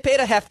 And they paid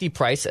a hefty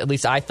price, at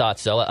least I thought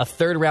so, a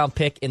third-round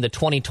pick in the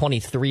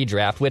 2023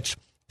 draft, which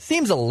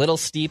seems a little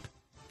steep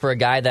for a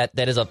guy that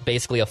is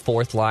basically a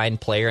fourth-line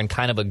player and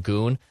kind of a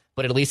goon.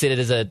 But at least it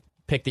is a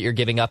pick that you're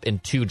giving up in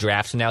 2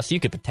 drafts now, so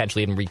you could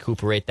potentially even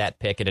recuperate that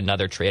pick in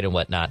another trade and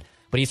whatnot.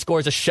 But he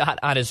scores a shot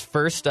on his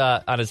first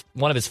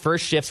one of his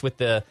first shifts with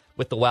the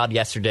Wild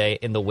yesterday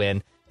in the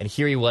win, and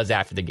here he was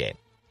after the game.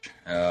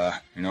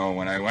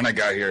 When I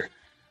got here,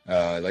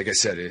 like I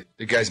said,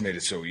 the guys made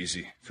it so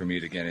easy for me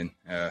to get in.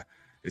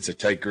 It's a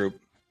tight group,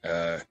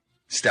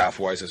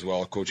 staff-wise as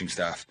well, coaching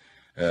staff.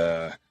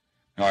 I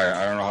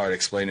don't know how to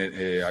explain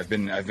it. I've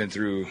been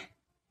through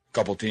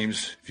a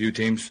few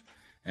teams,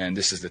 and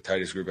this is the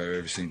tightest group I've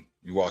ever seen.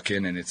 You walk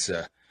in and it's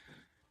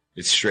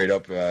straight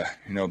up,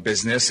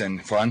 business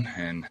and fun,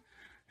 and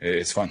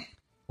it's fun.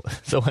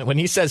 So when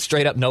he says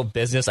straight up no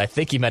business, I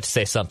think he meant to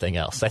say something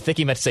else. I think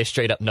he meant to say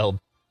straight up no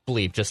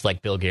bleep, just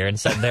like Bill Guerin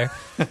said there.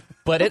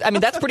 But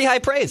that's pretty high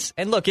praise.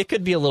 And look, it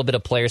could be a little bit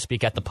of player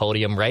speak at the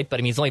podium, right? But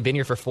he's only been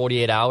here for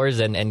 48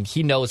 hours, and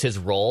he knows his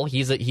role.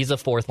 He's a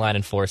fourth line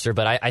enforcer,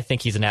 but I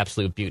think he's an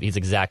absolute beaut. He's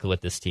exactly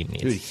what this team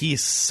needs. Dude, he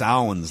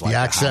sounds like The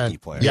a accent. hockey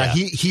player. Yeah,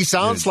 he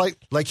sounds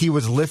like he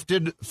was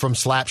lifted from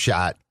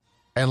Slapshot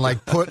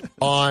and put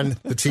on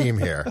the team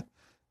here.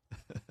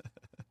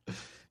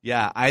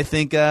 Yeah, I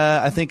think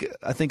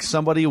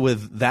somebody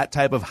with that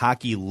type of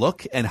hockey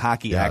look and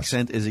hockey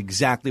accent is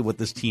exactly what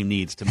this team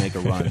needs to make a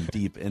run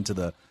deep into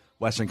the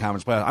Western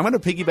Conference playoffs. I'm going to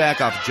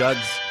piggyback off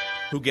Judd's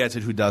who gets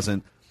it, who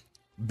doesn't.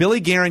 Billy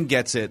Guerin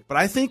gets it, but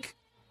I think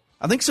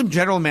some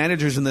general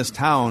managers in this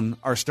town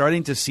are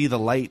starting to see the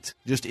light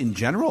just in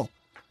general.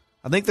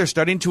 I think they're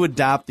starting to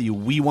adopt the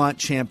 "We want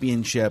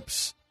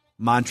championships"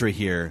 mantra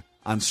here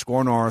on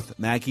Score North,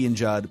 Mackey and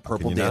Judd,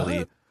 Purple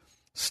Daily.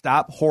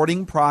 Stop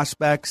hoarding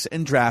prospects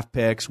and draft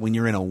picks when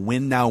you're in a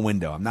win-now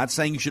window. I'm not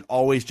saying you should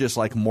always just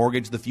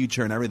mortgage the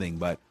future and everything,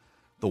 but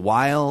the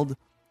Wild,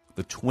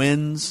 the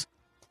Twins,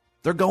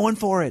 they're going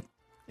for it.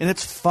 And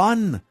it's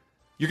fun.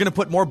 You're going to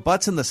put more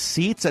butts in the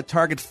seats at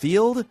Target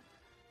Field.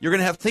 You're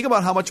going to think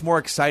about how much more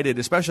excited,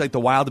 especially the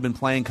Wild have been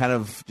playing kind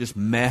of just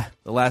meh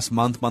the last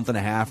month and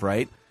a half,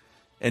 right?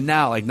 And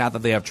now, not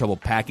that they have trouble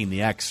packing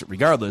the X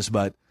regardless,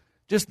 but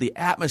just the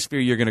atmosphere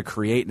you're going to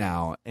create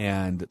now,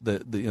 and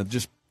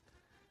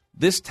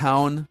this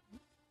town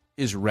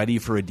is ready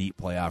for a deep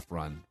playoff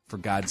run, for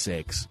God's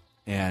sakes.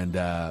 And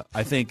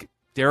I think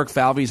Derek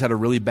Falvey's had a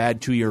really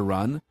bad 2-year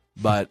run,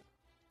 but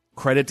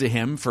credit to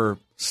him for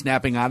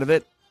snapping out of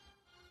it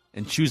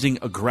and choosing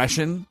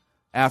aggression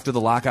after the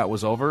lockout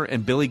was over.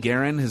 And Billy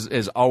Guerin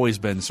has always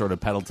been sort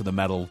of pedal to the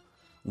metal,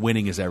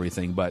 winning is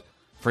everything. But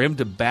for him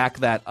to back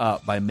that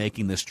up by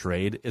making this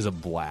trade is a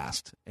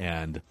blast.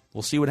 And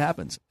we'll see what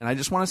happens. And I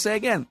just want to say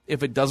again,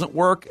 if it doesn't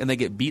work and they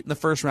get beat in the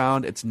first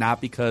round, it's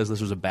not because this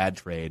was a bad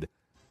trade.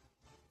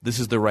 This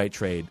is the right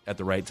trade at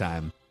the right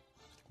time.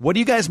 What do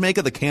you guys make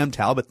of the Cam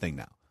Talbot thing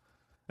now?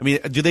 I mean,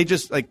 do they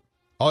just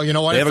Oh, you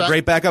know what? They have a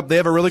great backup. They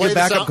have a really good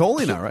backup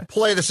goalie now, right?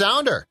 Play the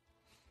sounder.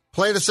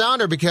 Play the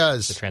sounder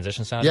because The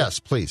transition sounder? Yes,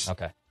 please.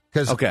 Okay.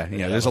 Okay,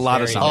 yeah, there's a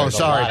lot of Oh, sounders.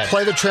 sorry.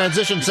 Play the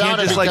transition You sounder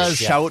can't just because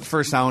shout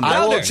for sounder.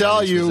 I will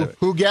tell you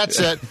who gets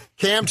it.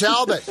 Cam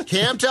Talbot.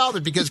 Cam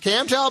Talbot, because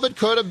Cam Talbot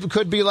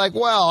could be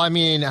well,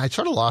 I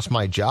sort of lost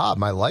my job.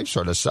 My life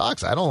sort of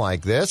sucks. I don't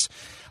like this.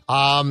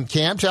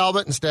 Cam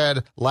Talbot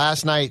instead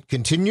last night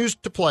continues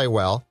to play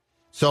well.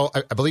 So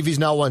I believe he's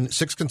now won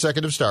 6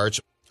 consecutive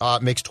starts.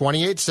 Makes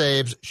 28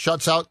 saves,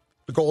 shuts out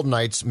the Golden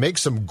Knights,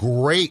 makes some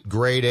great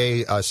grade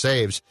A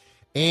saves,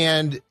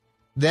 and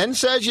then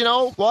says, you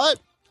know what?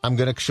 I'm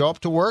going to show up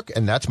to work,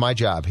 and that's my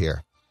job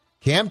here.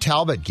 Cam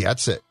Talbot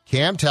gets it.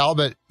 Cam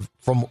Talbot,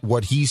 from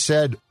what he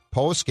said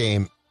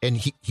post-game, and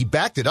he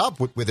backed it up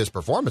with his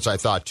performance, I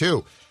thought,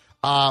 too.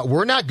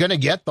 We're not going to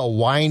get the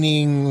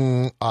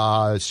whining,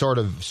 sort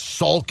of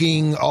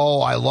sulking,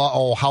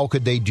 how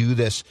could they do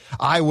this?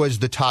 I was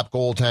the top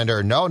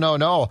goaltender.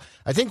 No.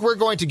 I think we're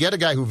going to get a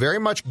guy who very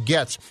much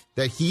gets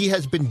that he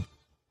has been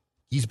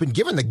he's been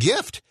given the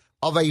gift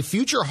of a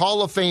future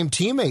Hall of Fame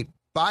teammate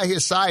by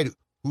his side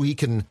who he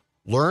can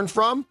learn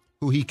from,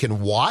 who he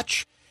can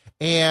watch,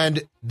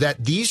 and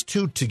that these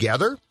two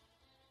together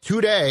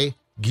today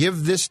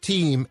give this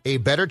team a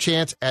better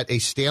chance at a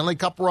Stanley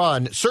Cup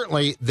run,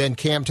 certainly, than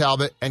Cam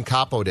Talbot and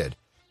Capo did.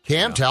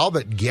 Cam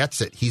Talbot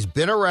gets it. He's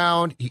been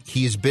around.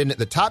 He's been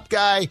the top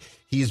guy.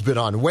 He's been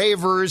on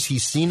waivers.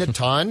 He's seen a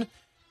ton.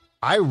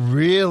 I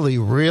really,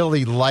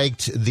 really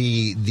liked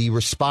the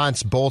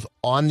response both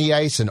on the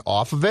ice and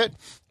off of it.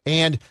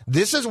 And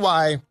this is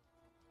why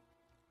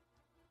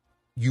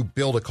you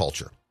build a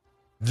culture.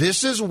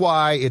 This is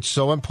why it's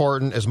so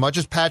important, as much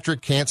as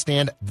Patrick can't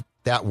stand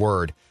that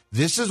word.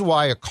 This is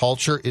why a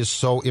culture is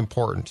so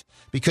important.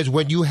 Because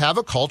when you have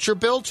a culture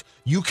built,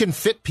 you can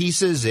fit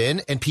pieces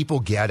in and people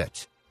get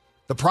it.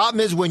 The problem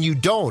is when you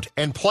don't,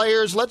 and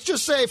players, let's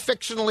just say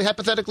fictionally,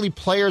 hypothetically,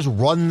 players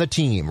run the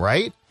team,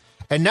 right?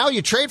 And now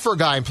you trade for a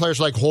guy and players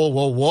are like,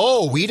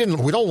 whoa, we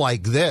don't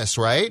like this,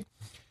 right?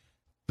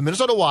 The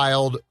Minnesota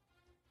Wild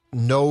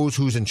knows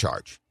who's in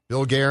charge,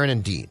 Bill Guerin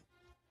and Dean.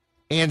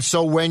 And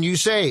so when you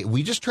say,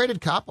 we just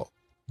traded Capo,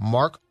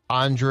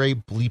 Marc-Andre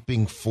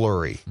bleeping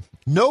Fleury,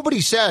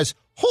 nobody says,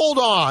 hold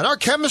on, our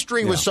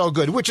chemistry was so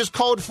good, which is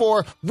code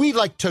for we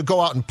like to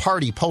go out and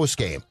party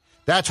post-game.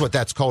 That's what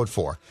that's code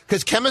for.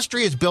 Because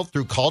chemistry is built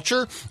through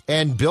culture,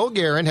 and Bill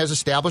Guerin has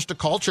established a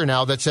culture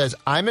now that says,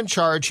 I'm in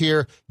charge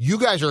here, you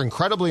guys are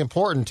incredibly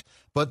important,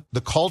 but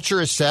the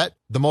culture is set,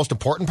 the most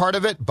important part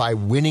of it, by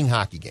winning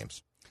hockey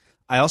games.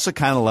 I also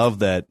kind of love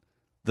that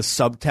the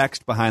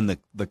subtext behind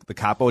the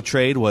Capo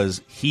trade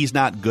was he's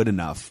not good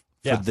enough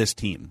for this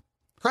team.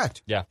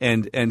 Correct. Yeah.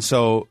 And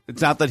so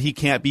it's not that he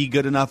can't be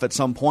good enough at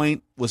some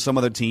point with some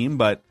other team,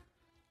 but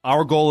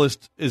our goal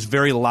is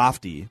very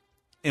lofty,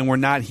 and we're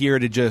not here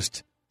to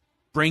just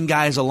bring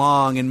guys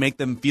along and make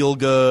them feel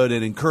good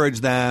and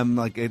encourage them.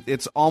 Like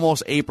it's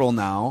almost April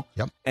now,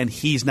 and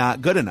he's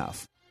not good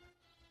enough.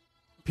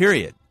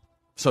 Period.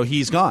 So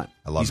he's gone.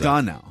 He's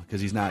gone now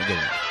because he's not good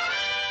enough.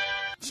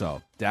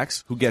 So,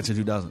 Dex, who gets it,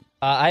 who doesn't?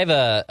 I have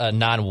a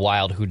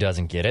non-Wild who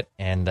doesn't get it,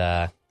 and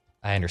I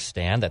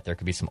understand that there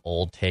could be some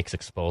old takes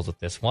exposed with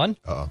this one.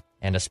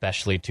 And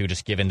especially, too,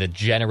 just given the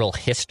general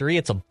history,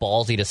 it's a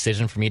ballsy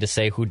decision for me to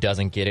say who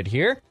doesn't get it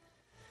here.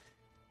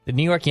 The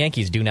New York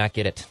Yankees do not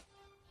get it.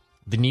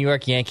 The New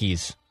York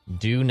Yankees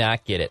do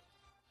not get it.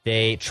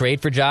 They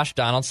trade for Josh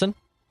Donaldson.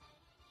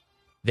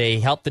 They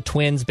help the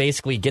Twins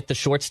basically get the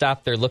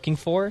shortstop they're looking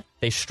for.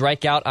 They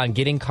strike out on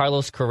getting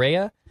Carlos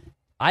Correa.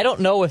 I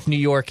don't know if New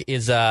York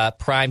is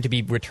primed to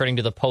be returning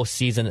to the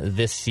postseason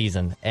this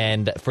season.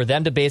 And for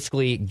them to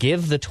basically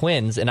give the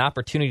Twins an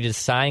opportunity to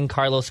sign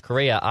Carlos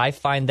Correa, I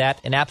find that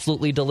an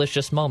absolutely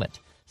delicious moment.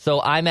 So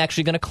I'm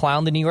actually going to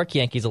clown the New York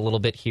Yankees a little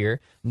bit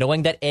here,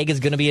 knowing that egg is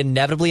going to be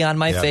inevitably on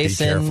my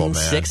face in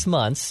 6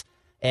 months,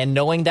 and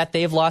knowing that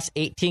they've lost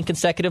 18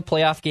 consecutive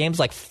playoff games,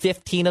 like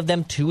 15 of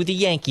them to the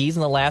Yankees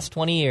in the last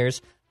 20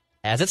 years.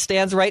 As it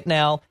stands right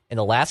now, in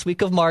the last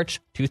week of March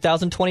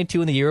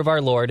 2022, in the year of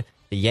our Lord,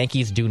 the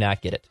Yankees do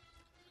not get it.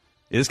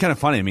 It is kind of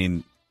funny. I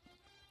mean,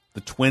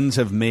 the Twins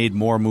have made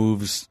more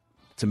moves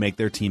to make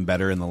their team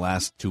better in the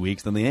last 2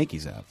 weeks than the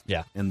Yankees have.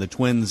 Yeah. And the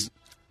Twins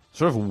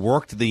sort of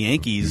worked the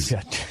Yankees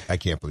I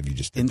can't believe you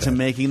just did into that.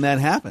 making that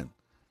happen.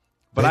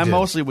 But I'm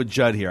mostly with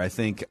Judd here. I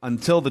think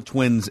until the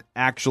Twins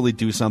actually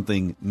do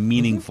something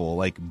meaningful,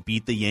 like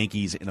beat the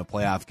Yankees in a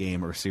playoff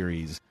game or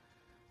series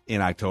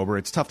in October,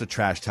 it's tough to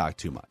trash talk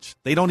too much.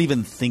 They don't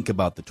even think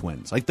about the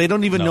Twins. Like, they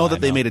don't even know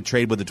that they made a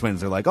trade with the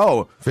Twins. They're like,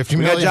 oh, $50 we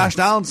million. got Josh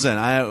Donaldson.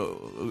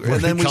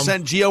 And then we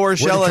sent Gio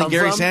Urshela and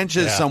Gary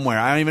Sanchez somewhere.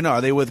 I don't even know.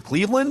 Are they with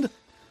Cleveland?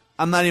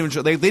 I'm not even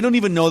sure. They don't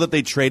even know that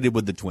they traded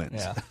with the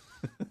Twins.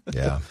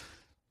 Yeah.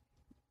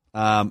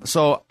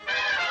 So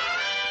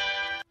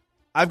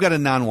I've got a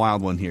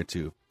non-Wild one here,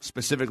 too,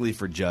 specifically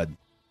for Judd.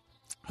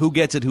 Who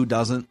gets it, who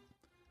doesn't?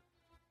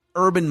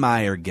 Urban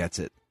Meyer gets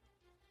it.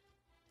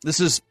 This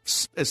is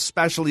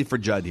especially for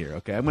Judd here,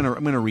 okay? I'm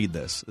gonna read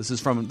this. This is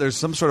from, there's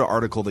some sort of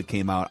article that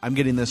came out. I'm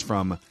getting this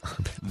from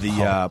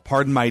the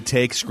Pardon My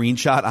Take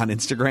screenshot on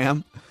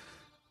Instagram,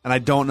 and I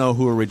don't know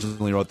who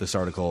originally wrote this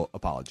article.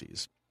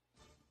 Apologies.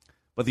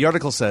 But the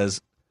article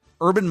says,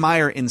 Urban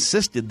Meyer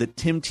insisted that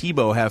Tim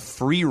Tebow have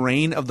free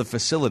reign of the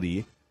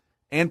facility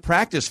and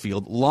practice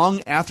field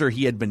long after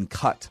he had been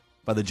cut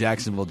by the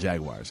Jacksonville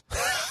Jaguars.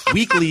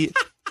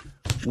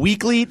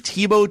 Weekly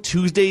Tebow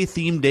Tuesday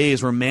themed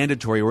days were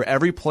mandatory, where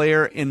every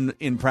player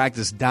in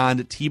practice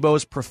donned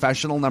Tebow's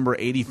professional number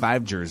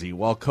 85 jersey,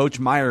 while Coach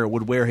Meyer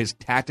would wear his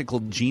tactical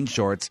jean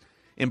shorts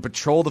and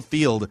patrol the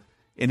field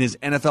in his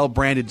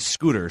NFL-branded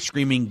scooter,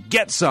 screaming,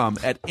 "Get some!"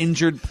 at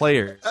injured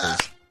players.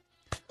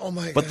 Oh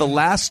my God. But the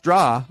last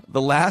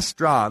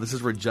straw, this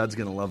is where Judd's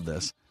going to love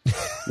this,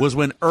 was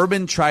when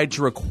Urban tried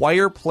to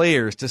require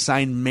players to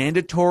sign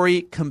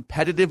mandatory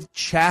competitive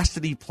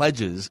chastity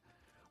pledges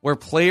where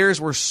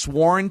players were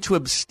sworn to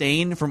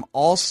abstain from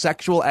all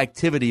sexual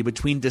activity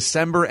between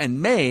December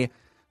and May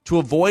to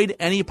avoid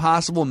any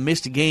possible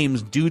missed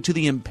games due to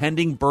the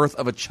impending birth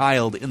of a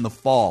child in the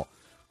fall.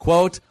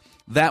 Quote,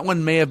 That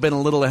one may have been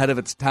a little ahead of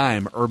its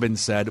time, Urban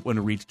said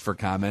when reached for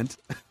comment.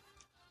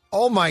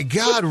 Oh, my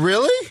God,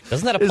 really?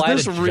 Doesn't that apply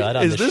to Judd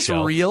on Is this this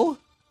show? real?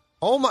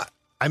 Oh, my.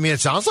 I mean,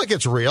 it sounds like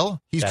it's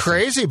real. He's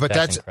crazy, but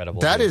that's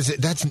incredible.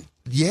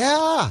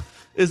 yeah.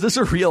 Is this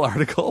a real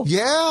article?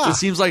 Yeah. It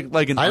seems like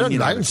an I Onion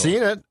haven't article.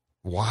 seen it.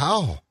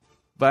 Wow.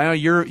 But I know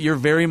you're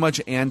very much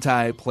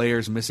anti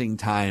players missing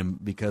time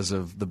because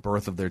of the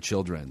birth of their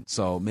children.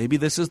 So maybe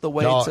this is the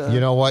way to. You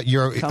know what?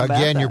 You're combat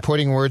that. you're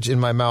putting words in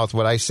my mouth.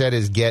 What I said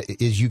is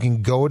you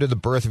can go to the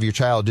birth of your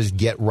child, just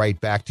get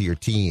right back to your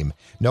team.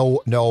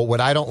 No.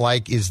 What I don't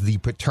like is the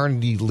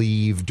paternity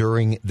leave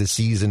during the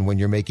season when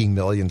you're making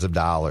millions of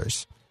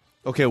dollars.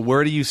 Okay,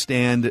 where do you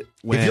stand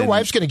when if your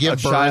wife's going to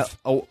give birth?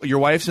 Your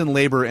wife's in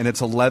labor and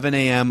it's 11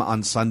 a.m.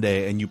 on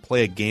Sunday and you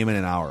play a game in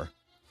an hour,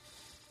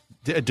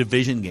 a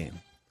division game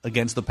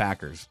against the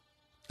Packers.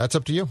 That's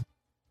up to you.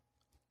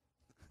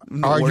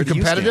 No, Are where you do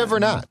competitive stand?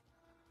 or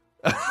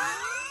not?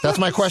 That's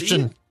my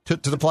question to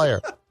the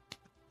player.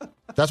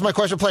 That's my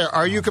question, player.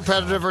 Are you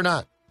competitive or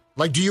not?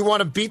 Like, do you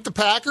want to beat the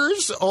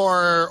Packers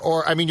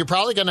or I mean, you're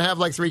probably going to have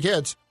like 3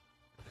 kids.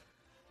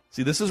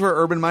 See, this is where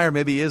Urban Meyer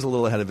maybe is a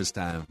little ahead of his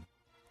time.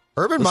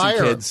 Urban Listen,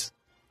 Meyer. kids,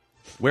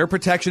 wear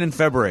protection in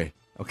February,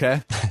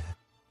 okay?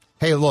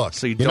 Hey, look.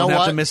 So you don't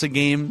have to miss a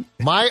game.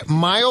 My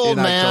old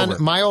in man,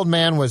 October. my old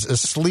man was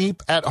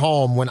asleep at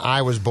home when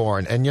I was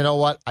born, and you know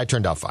what? I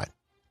turned out fine.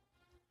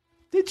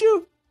 Did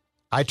you?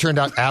 I turned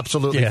out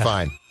absolutely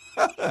fine.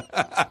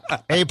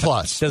 A+.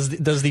 Does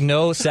the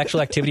no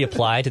sexual activity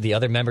apply to the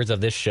other members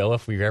of this show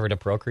if we were ever to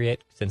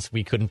procreate? Since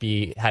we couldn't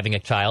be having a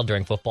child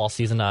during football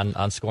season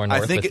on Score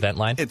North with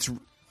Ventline?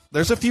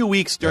 There's a few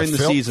weeks during the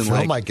season. Phil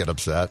like, might get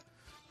upset.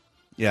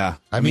 Yeah,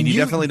 I mean, you you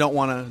definitely don't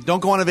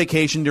go on a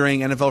vacation during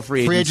NFL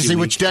free agency.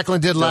 Which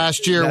Declan did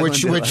last year,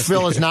 which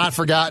Phil has not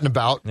forgotten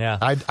about. Yeah,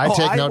 I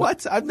take note.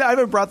 What? I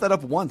haven't brought that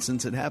up once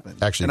since it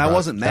happened. Actually, and I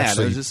wasn't mad.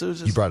 Actually, it was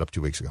just you brought it up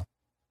 2 weeks ago.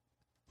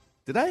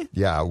 Did I?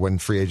 Yeah, when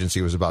free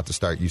agency was about to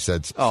start, you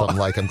said something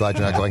like, "I'm glad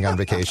you're not going on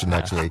vacation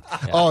next week."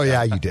 Yeah. Oh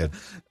yeah, you did.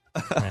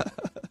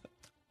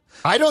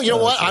 I don't. You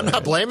know what? I'm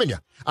not blaming you.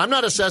 I'm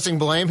not assessing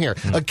blame here.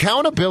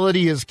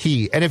 Accountability is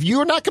key, and if you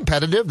are not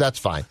competitive, that's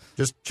fine.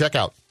 Just check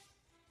out.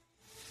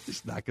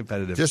 Just not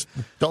competitive. Just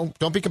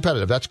don't be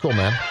competitive. That's cool,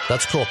 man.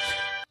 That's cool.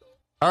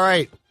 All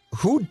right,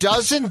 who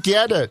doesn't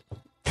get it?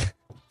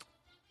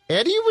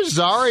 Eddie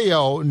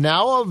Rosario,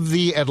 now of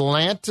the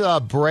Atlanta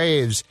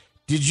Braves.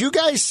 Did you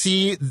guys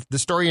see the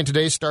story in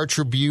today's Star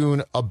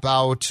Tribune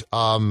about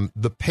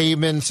the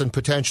payments and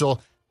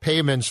potential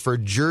payments for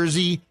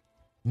jersey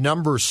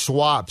number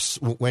swaps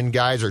when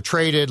guys are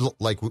traded,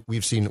 like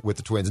we've seen with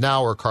the Twins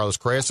now, or Carlos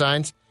Correa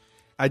signs?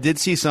 I did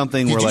see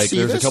something Did where you like see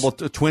there's this? a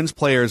couple of Twins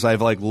players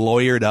I've like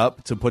lawyered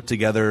up to put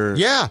together.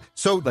 Yeah,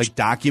 so like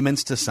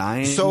documents to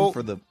sign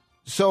for the.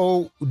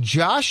 So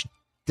Josh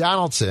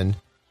Donaldson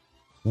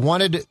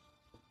wanted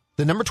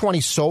the number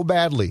 20 so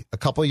badly a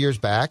couple of years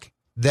back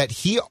that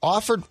he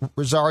offered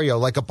Rosario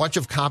like a bunch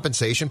of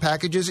compensation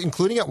packages,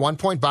 including at one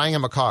point buying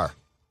him a car.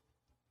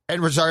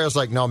 And Rosario's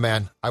like, "No,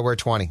 man, I wear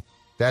 20.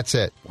 That's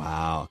it."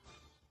 Wow.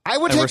 I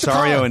would and take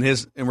Rosario the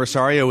car. and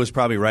Rosario was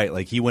probably right.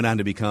 Like he went on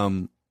to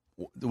become.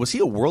 Was he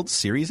a World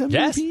Series MVP?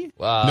 Yes.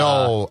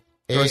 No.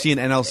 Or was he an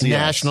NLCS?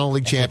 National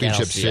League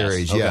Championship NLCS.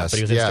 Series, Okay, yes. but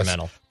he was yes.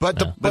 instrumental.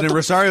 But in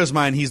Rosario's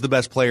mind, he's the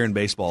best player in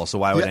baseball, so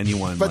why would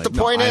anyone... But like, the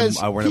point is,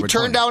 I wear he number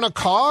turned 20. down a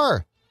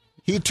car.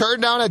 He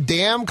turned down a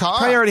damn car.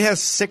 Probably already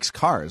has 6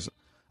 cars.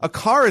 A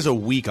car is a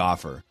weak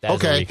offer. That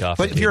is a weak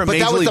offer. But if you're a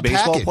Major that was League the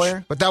Baseball package.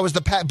 player... But that was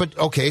the But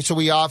okay, so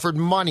he offered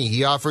money.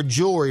 He offered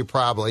jewelry,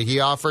 probably. He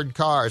offered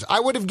cars. I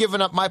would have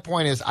given up. My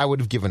point is, I would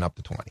have given up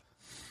the 20.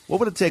 What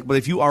would it take? But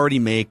if you already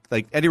make,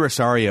 like Eddie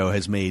Rosario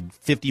has made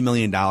 $50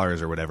 million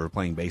or whatever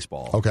playing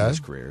baseball in his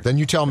career. Then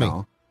you tell me.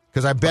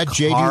 Because I bet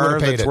JD would car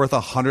have paid that's it. worth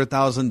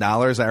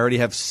 $100,000. I already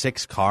have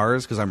 6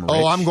 cars because I'm rich.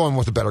 Oh, I'm going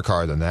with a better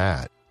car than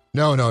that.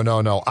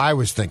 No. I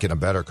was thinking a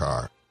better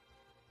car.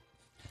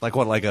 Like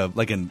what? Like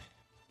an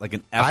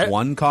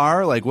F1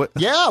 car? Like what?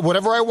 Yeah,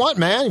 whatever I want,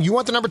 man. You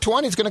want the number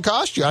 20, it's going to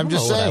cost you. I'm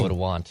just What I saying. would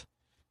want.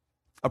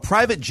 A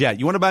private jet.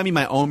 You want to buy me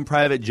my own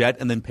private jet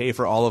and then pay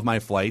for all of my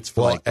flights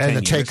for like 10 and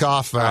the years?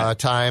 takeoff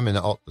time and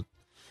all.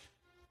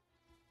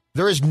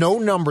 There is no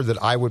number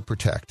that I would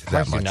protect Cars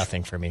that do much.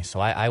 nothing for me, so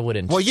I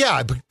wouldn't. Well,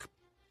 yeah,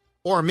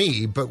 or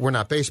me, but we're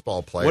not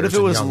baseball players. What if it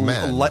and was young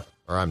men?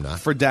 Or I'm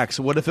not. For Dex,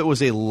 what if it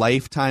was a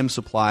lifetime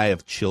supply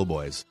of Chill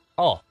Boys?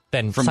 Oh,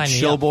 then From sign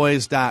me up.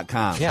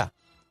 chillboys.com.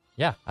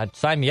 Yeah, I'd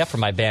sign me up for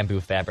my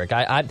bamboo fabric.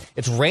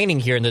 It's raining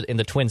here in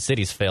the Twin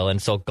Cities, Phil,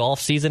 and so golf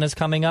season is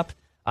coming up.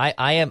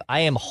 I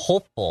am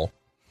hopeful,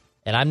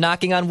 and I'm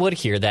knocking on wood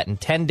here, that in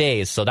 10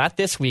 days, so not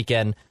this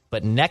weekend,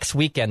 but next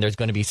weekend, there's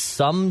going to be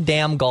some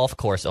damn golf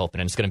course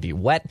open, and it's going to be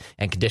wet,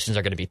 and conditions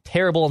are going to be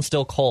terrible and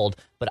still cold,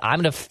 but I'm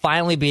going to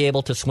finally be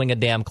able to swing a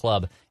damn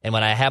club, and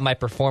when I have my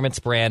performance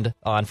brand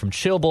on from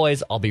Chill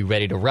Boys, I'll be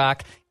ready to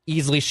rock,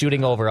 easily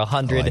shooting over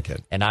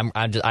 100, and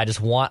I just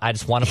want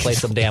to play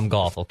some damn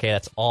golf, okay?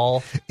 That's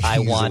all I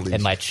want,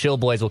 and my Chill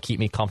Boys will keep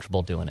me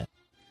comfortable doing it.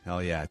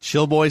 Hell yeah.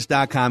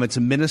 Chillboys.com. It's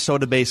a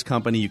Minnesota-based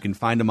company. You can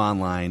find them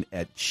online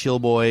at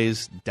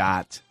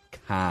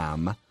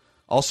chillboys.com.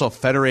 Also,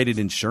 Federated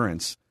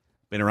Insurance.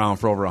 Been around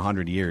for over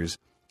 100 years,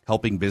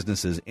 helping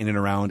businesses in and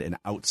around and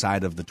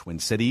outside of the Twin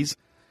Cities.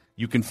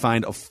 You can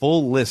find a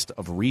full list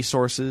of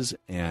resources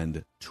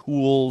and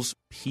tools,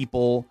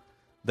 people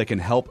that can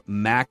help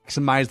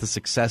maximize the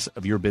success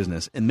of your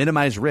business and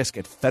minimize risk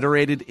at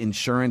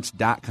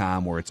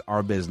federatedinsurance.com, where it's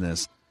our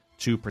business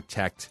to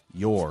protect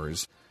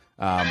yours.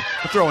 I'll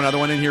throw another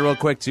one in here real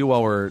quick, too,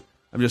 while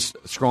I'm just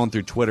scrolling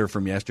through Twitter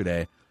from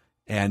yesterday.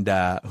 And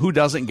who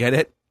doesn't get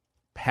it?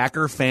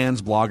 Packer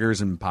fans,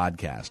 bloggers, and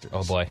podcasters.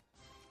 Oh, boy.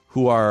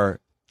 Who are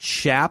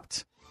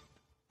chapped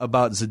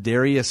about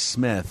Zadarius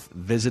Smith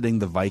visiting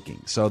the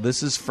Vikings. So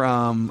this is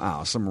from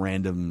some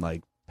random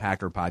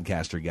Packer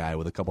podcaster guy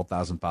with a couple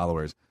thousand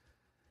followers.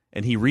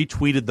 And he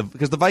retweeted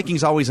because the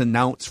Vikings always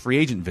announce free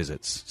agent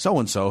visits.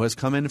 So-and-so has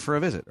come in for a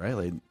visit,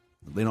 right?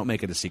 They don't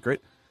make it a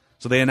secret.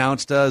 So they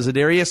announced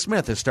Zadarius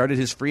Smith has started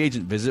his free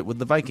agent visit with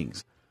the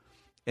Vikings.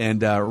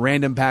 And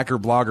random Packer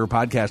blogger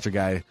podcaster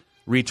guy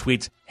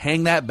retweets,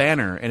 hang that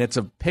banner. And it's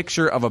a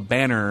picture of a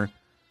banner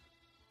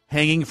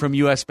hanging from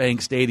U.S.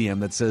 Bank Stadium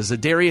that says,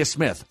 Zadarius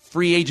Smith,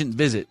 free agent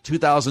visit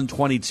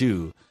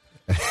 2022.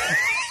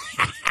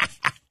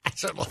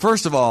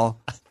 First of all,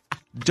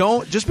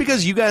 just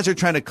because you guys are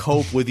trying to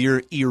cope with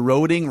your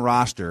eroding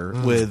roster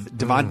with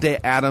Devontae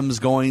Adams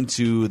going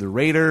to the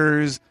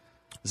Raiders,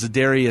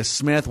 Zadarius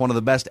Smith, one of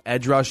the best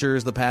edge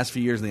rushers the past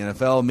few years in the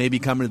NFL, maybe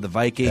coming to the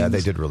Vikings. Yeah,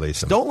 they did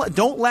release him.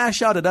 Don't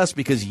lash out at us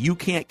because you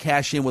can't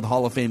cash in with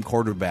Hall of Fame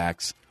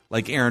quarterbacks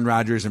like Aaron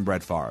Rodgers and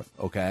Brett Favre,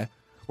 okay?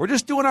 We're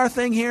just doing our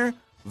thing here,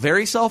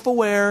 very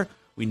self-aware.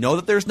 We know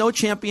that there's no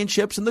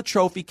championships in the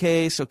trophy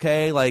case,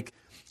 okay?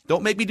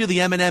 Don't make me do the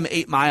Eminem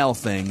 8 Mile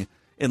thing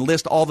and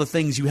list all the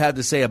things you have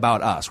to say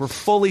about us. We're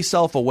fully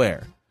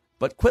self-aware.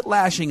 But quit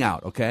lashing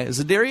out, okay?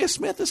 Zadarius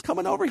Smith is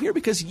coming over here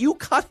because you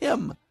cut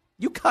him.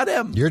 You cut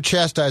him. You're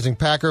chastising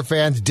Packer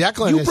fans.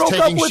 Declan is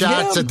taking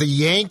shots at the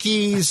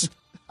Yankees.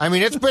 I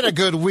mean, it's been a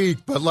good week,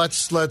 but let's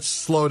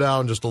slow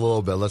down just a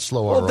little bit. Let's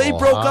slow our roll. Well, they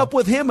broke up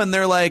with him, and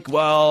they're like,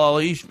 well,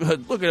 look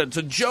at it. It's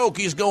a joke.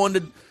 He's going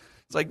to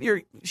 – it's like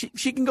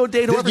she can go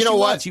date whoever she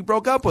wants. You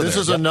broke up with her. This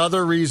is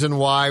another reason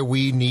why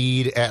we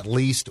need at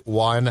least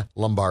one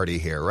Lombardi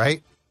here,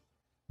 right?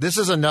 This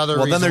is another reason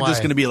why. Well, then they're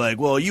just going to be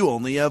like, well, you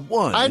only have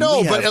one. I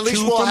know, but at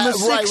least we'll have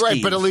 –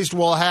 right, but at least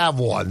we'll have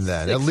one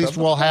then. At least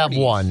we'll have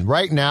one.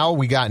 Right now,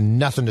 we got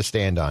nothing to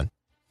stand on.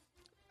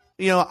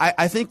 You know,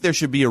 I think there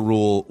should be a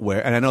rule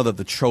where, and I know that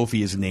the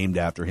trophy is named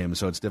after him,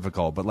 so it's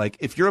difficult, but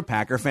if you're a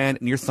Packer fan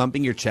and you're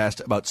thumping your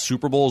chest about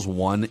Super Bowls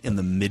won in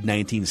the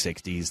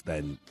mid-1960s,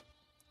 then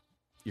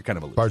you're kind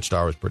of a loser. Bart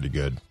Starr was pretty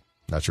good.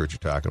 Not sure what you're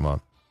talking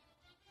about.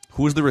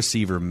 Who was the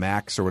receiver,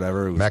 Max or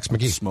whatever? Max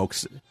McGee.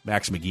 Smokes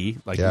Max McGee,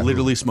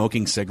 literally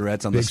smoking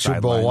cigarettes on the sidelines. Big Super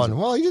Bowl one.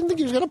 Well, he didn't think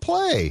he was going to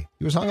play.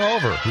 He was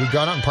hungover. He had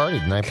gone out and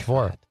partied the night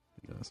before.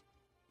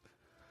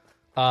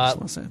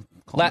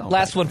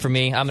 Last one for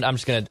me. I'm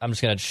just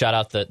gonna shout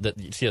out the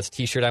you see this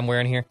T-shirt I'm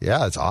wearing here.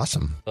 Yeah, it's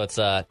awesome.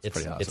 So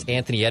it's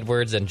Anthony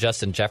Edwards and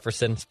Justin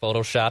Jefferson's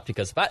Photoshop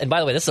and by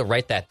the way, this is a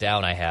write that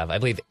down I have. I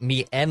believe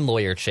me and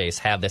Lawyer Chase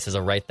have this as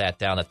a write that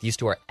down that these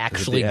two are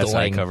actually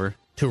going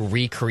to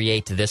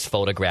recreate this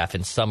photograph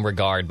in some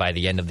regard by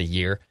the end of the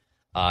year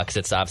because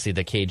it's obviously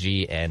the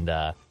KG and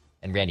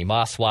Randy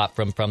Moss swap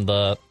from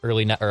the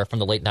late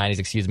 90s,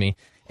 excuse me.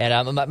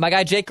 And my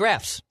guy Jake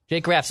Graffs.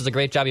 Jake Graffs does a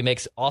great job. He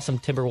makes awesome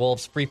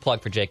Timberwolves. Free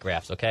plug for Jake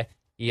Graffs, okay?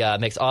 He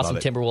makes awesome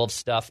Timberwolves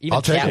stuff. Even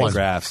I'll take one.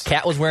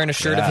 Cat was wearing a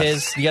shirt of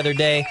his the other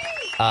day.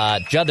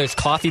 Judd, there's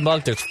coffee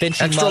mug. There's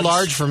Finchy Extra mugs.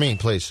 large for me,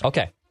 please.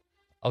 Okay.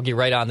 I'll get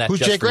right on that. Who's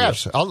Jake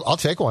Graffs? I'll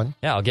take one.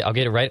 Yeah, I'll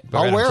get it right.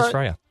 I'll wear it.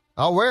 For you.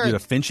 I'll wear it. Dude,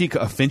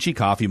 a Finchy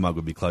coffee mug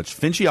would be clutch.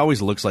 Finchy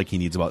always looks like he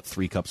needs about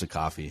 3 cups of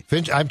coffee.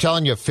 I'm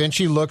telling you,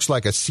 Finchy looks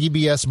like a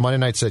CBS Monday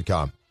night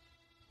sitcom.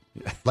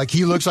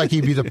 He looks like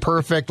he'd be the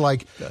perfect,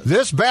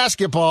 this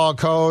basketball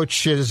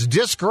coach is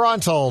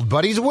disgruntled,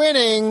 but he's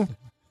winning.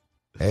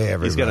 Hey,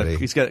 everybody.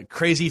 He's got a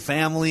crazy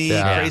family,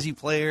 crazy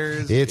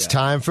players. It's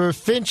time for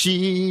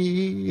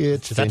Finchy.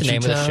 Is that the name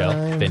of the show?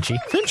 Finchy?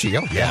 Finchy,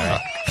 oh, yeah.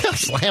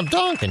 Slam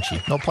dunk.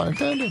 Finchy. No pun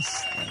intended.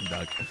 Slam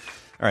dunk.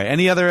 All right,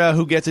 any other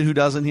who gets it, who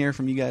doesn't here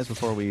from you guys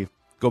before we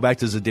go back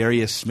to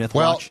Zadarius Smith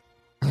watch?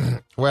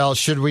 Well,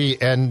 should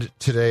we end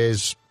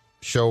today's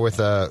show with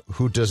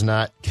who does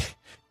not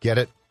get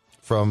it?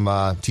 From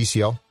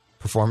TCO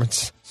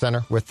Performance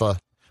Center with the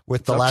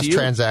last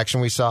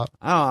transaction we saw.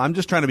 Oh, I'm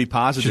just trying to be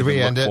positive. Should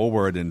we and look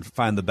forward and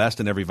find the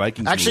best in every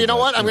Vikings. Actually, you know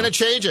what? I'm going to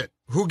change it.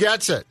 Who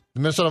gets it? The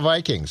Minnesota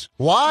Vikings.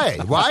 Why?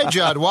 Why,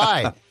 Judd?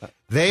 Why?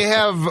 They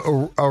have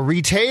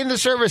retained the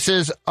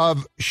services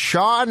of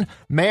Sean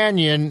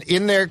Mannion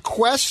in their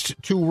quest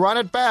to run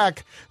it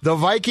back. The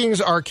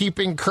Vikings are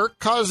keeping Kirk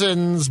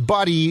Cousins'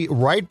 buddy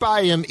right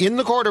by him in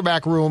the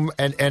quarterback room,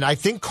 and I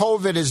think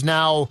COVID is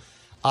now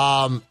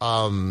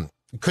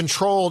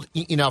controlled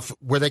enough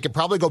where they could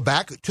probably go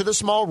back to the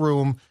small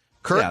room.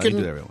 Kirk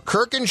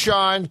and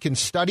Sean can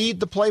study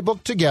the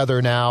playbook together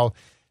now.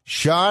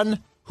 Sean,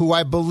 who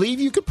I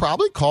believe you could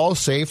probably call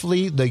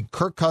safely the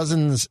Kirk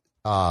Cousins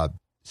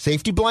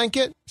safety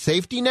blanket,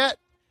 safety net.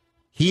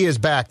 He is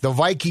back. The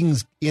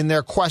Vikings, in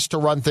their quest to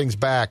run things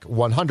back,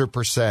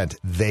 100%,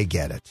 they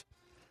get it.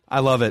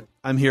 I love it.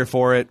 I'm here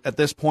for it. At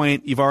this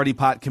point, you've already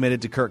pot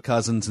committed to Kirk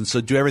Cousins, and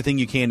so do everything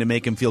you can to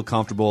make him feel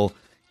comfortable,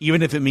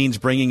 even if it means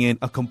bringing in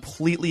a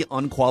completely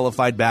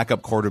unqualified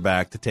backup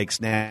quarterback to take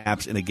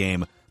snaps in a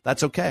game.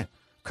 That's okay.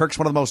 Kirk's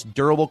one of the most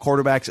durable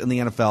quarterbacks in the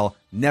NFL,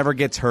 never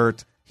gets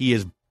hurt. He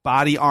is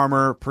body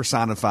armor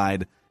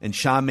personified, and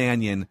Sean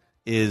Mannion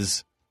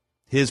is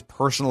his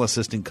personal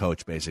assistant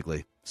coach,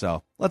 basically.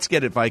 So let's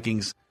get it,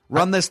 Vikings.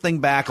 Run this thing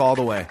back all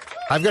the way.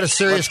 I've got a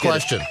serious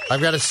question.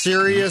 I've got a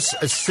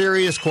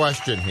serious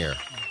question here.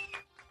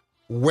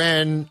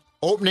 When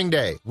opening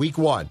day, week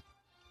 1,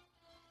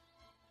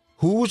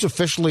 who was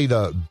officially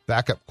the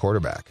backup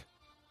quarterback?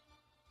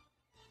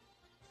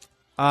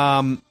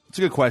 It's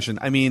a good question.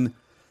 I mean,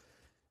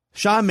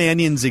 Sean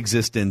Mannion's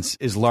existence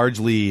is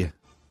largely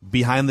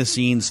behind the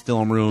scenes,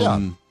 film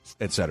room,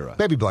 etc.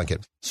 Baby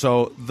blanket.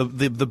 So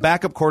the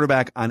backup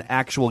quarterback on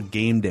actual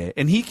game day,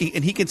 and he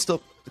can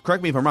still,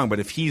 correct me if I'm wrong,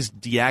 but if he's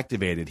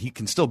deactivated, he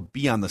can still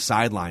be on the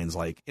sidelines,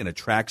 like in a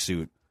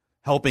tracksuit,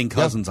 helping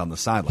Cousins on the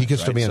sidelines. He can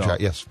still be in track.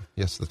 Yes.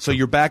 So true.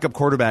 Your backup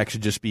quarterback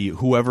should just be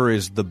whoever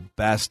is the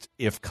best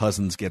if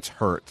Cousins gets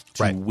hurt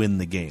to win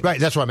the game. Right.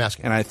 That's what I'm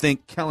asking. And I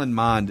think Kellen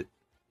Mond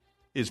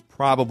is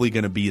probably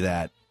going to be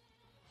that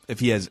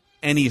if he has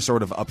any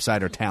sort of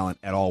upside or talent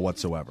at all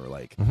whatsoever.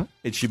 Like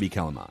it should be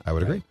Kellen Mond. I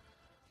would agree.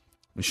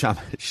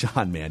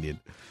 Sean Mannion.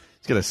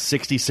 He's got a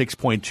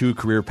 66.2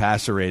 career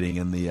passer rating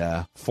in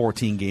the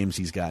 14 games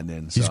he's gotten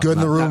in. So he's good in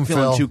the room, not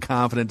feeling Phil. Too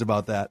confident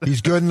about that.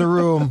 He's good in the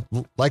room,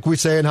 like we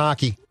say in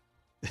hockey.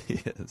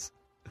 He is.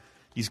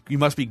 He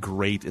must be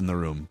great in the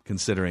room,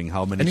 considering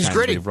how many times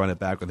gritty. they've run it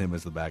back with him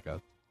as the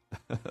backup.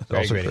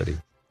 Very gritty.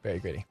 Very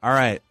gritty. All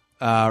right.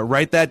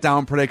 Write that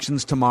down.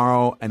 Predictions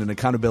tomorrow and an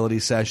accountability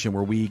session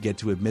where we get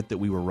to admit that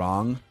we were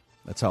wrong.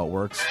 That's how it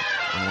works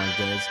on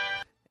Wednesdays.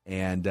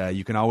 And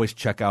you can always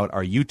check out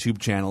our YouTube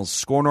channels,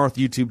 Score North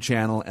YouTube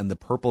channel and the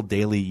Purple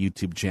Daily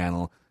YouTube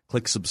channel.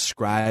 Click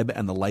subscribe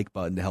and the like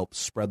button to help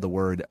spread the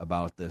word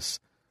about this,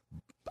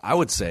 I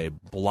would say,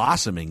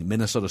 blossoming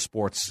Minnesota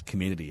sports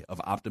community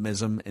of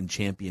optimism and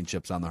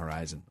championships on the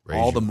horizon.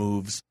 All the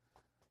moves.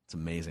 It's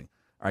amazing.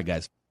 All right,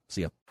 guys.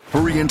 See ya.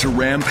 Hurry into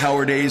Ram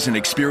Power Days and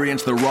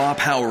experience the raw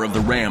power of the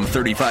Ram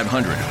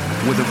 3500.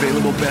 With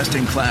available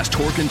best-in-class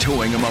torque and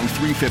towing among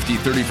 350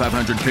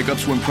 3500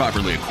 pickups when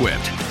properly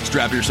equipped.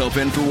 Strap yourself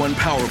in for one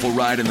powerful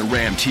ride in the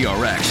Ram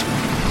TRX.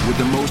 With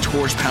the most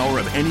horsepower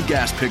of any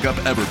gas pickup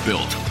ever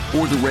built.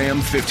 Or the Ram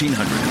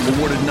 1500,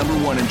 awarded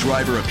 #1 in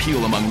driver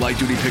appeal among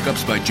light-duty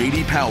pickups by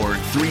J.D. Power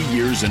 3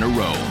 years in a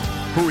row.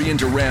 Hurry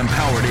into Ram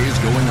Power Days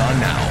going on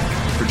now.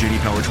 For J.D.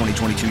 Power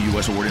 2022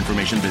 U.S. award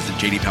information, visit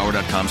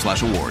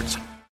jdpower.com/awards.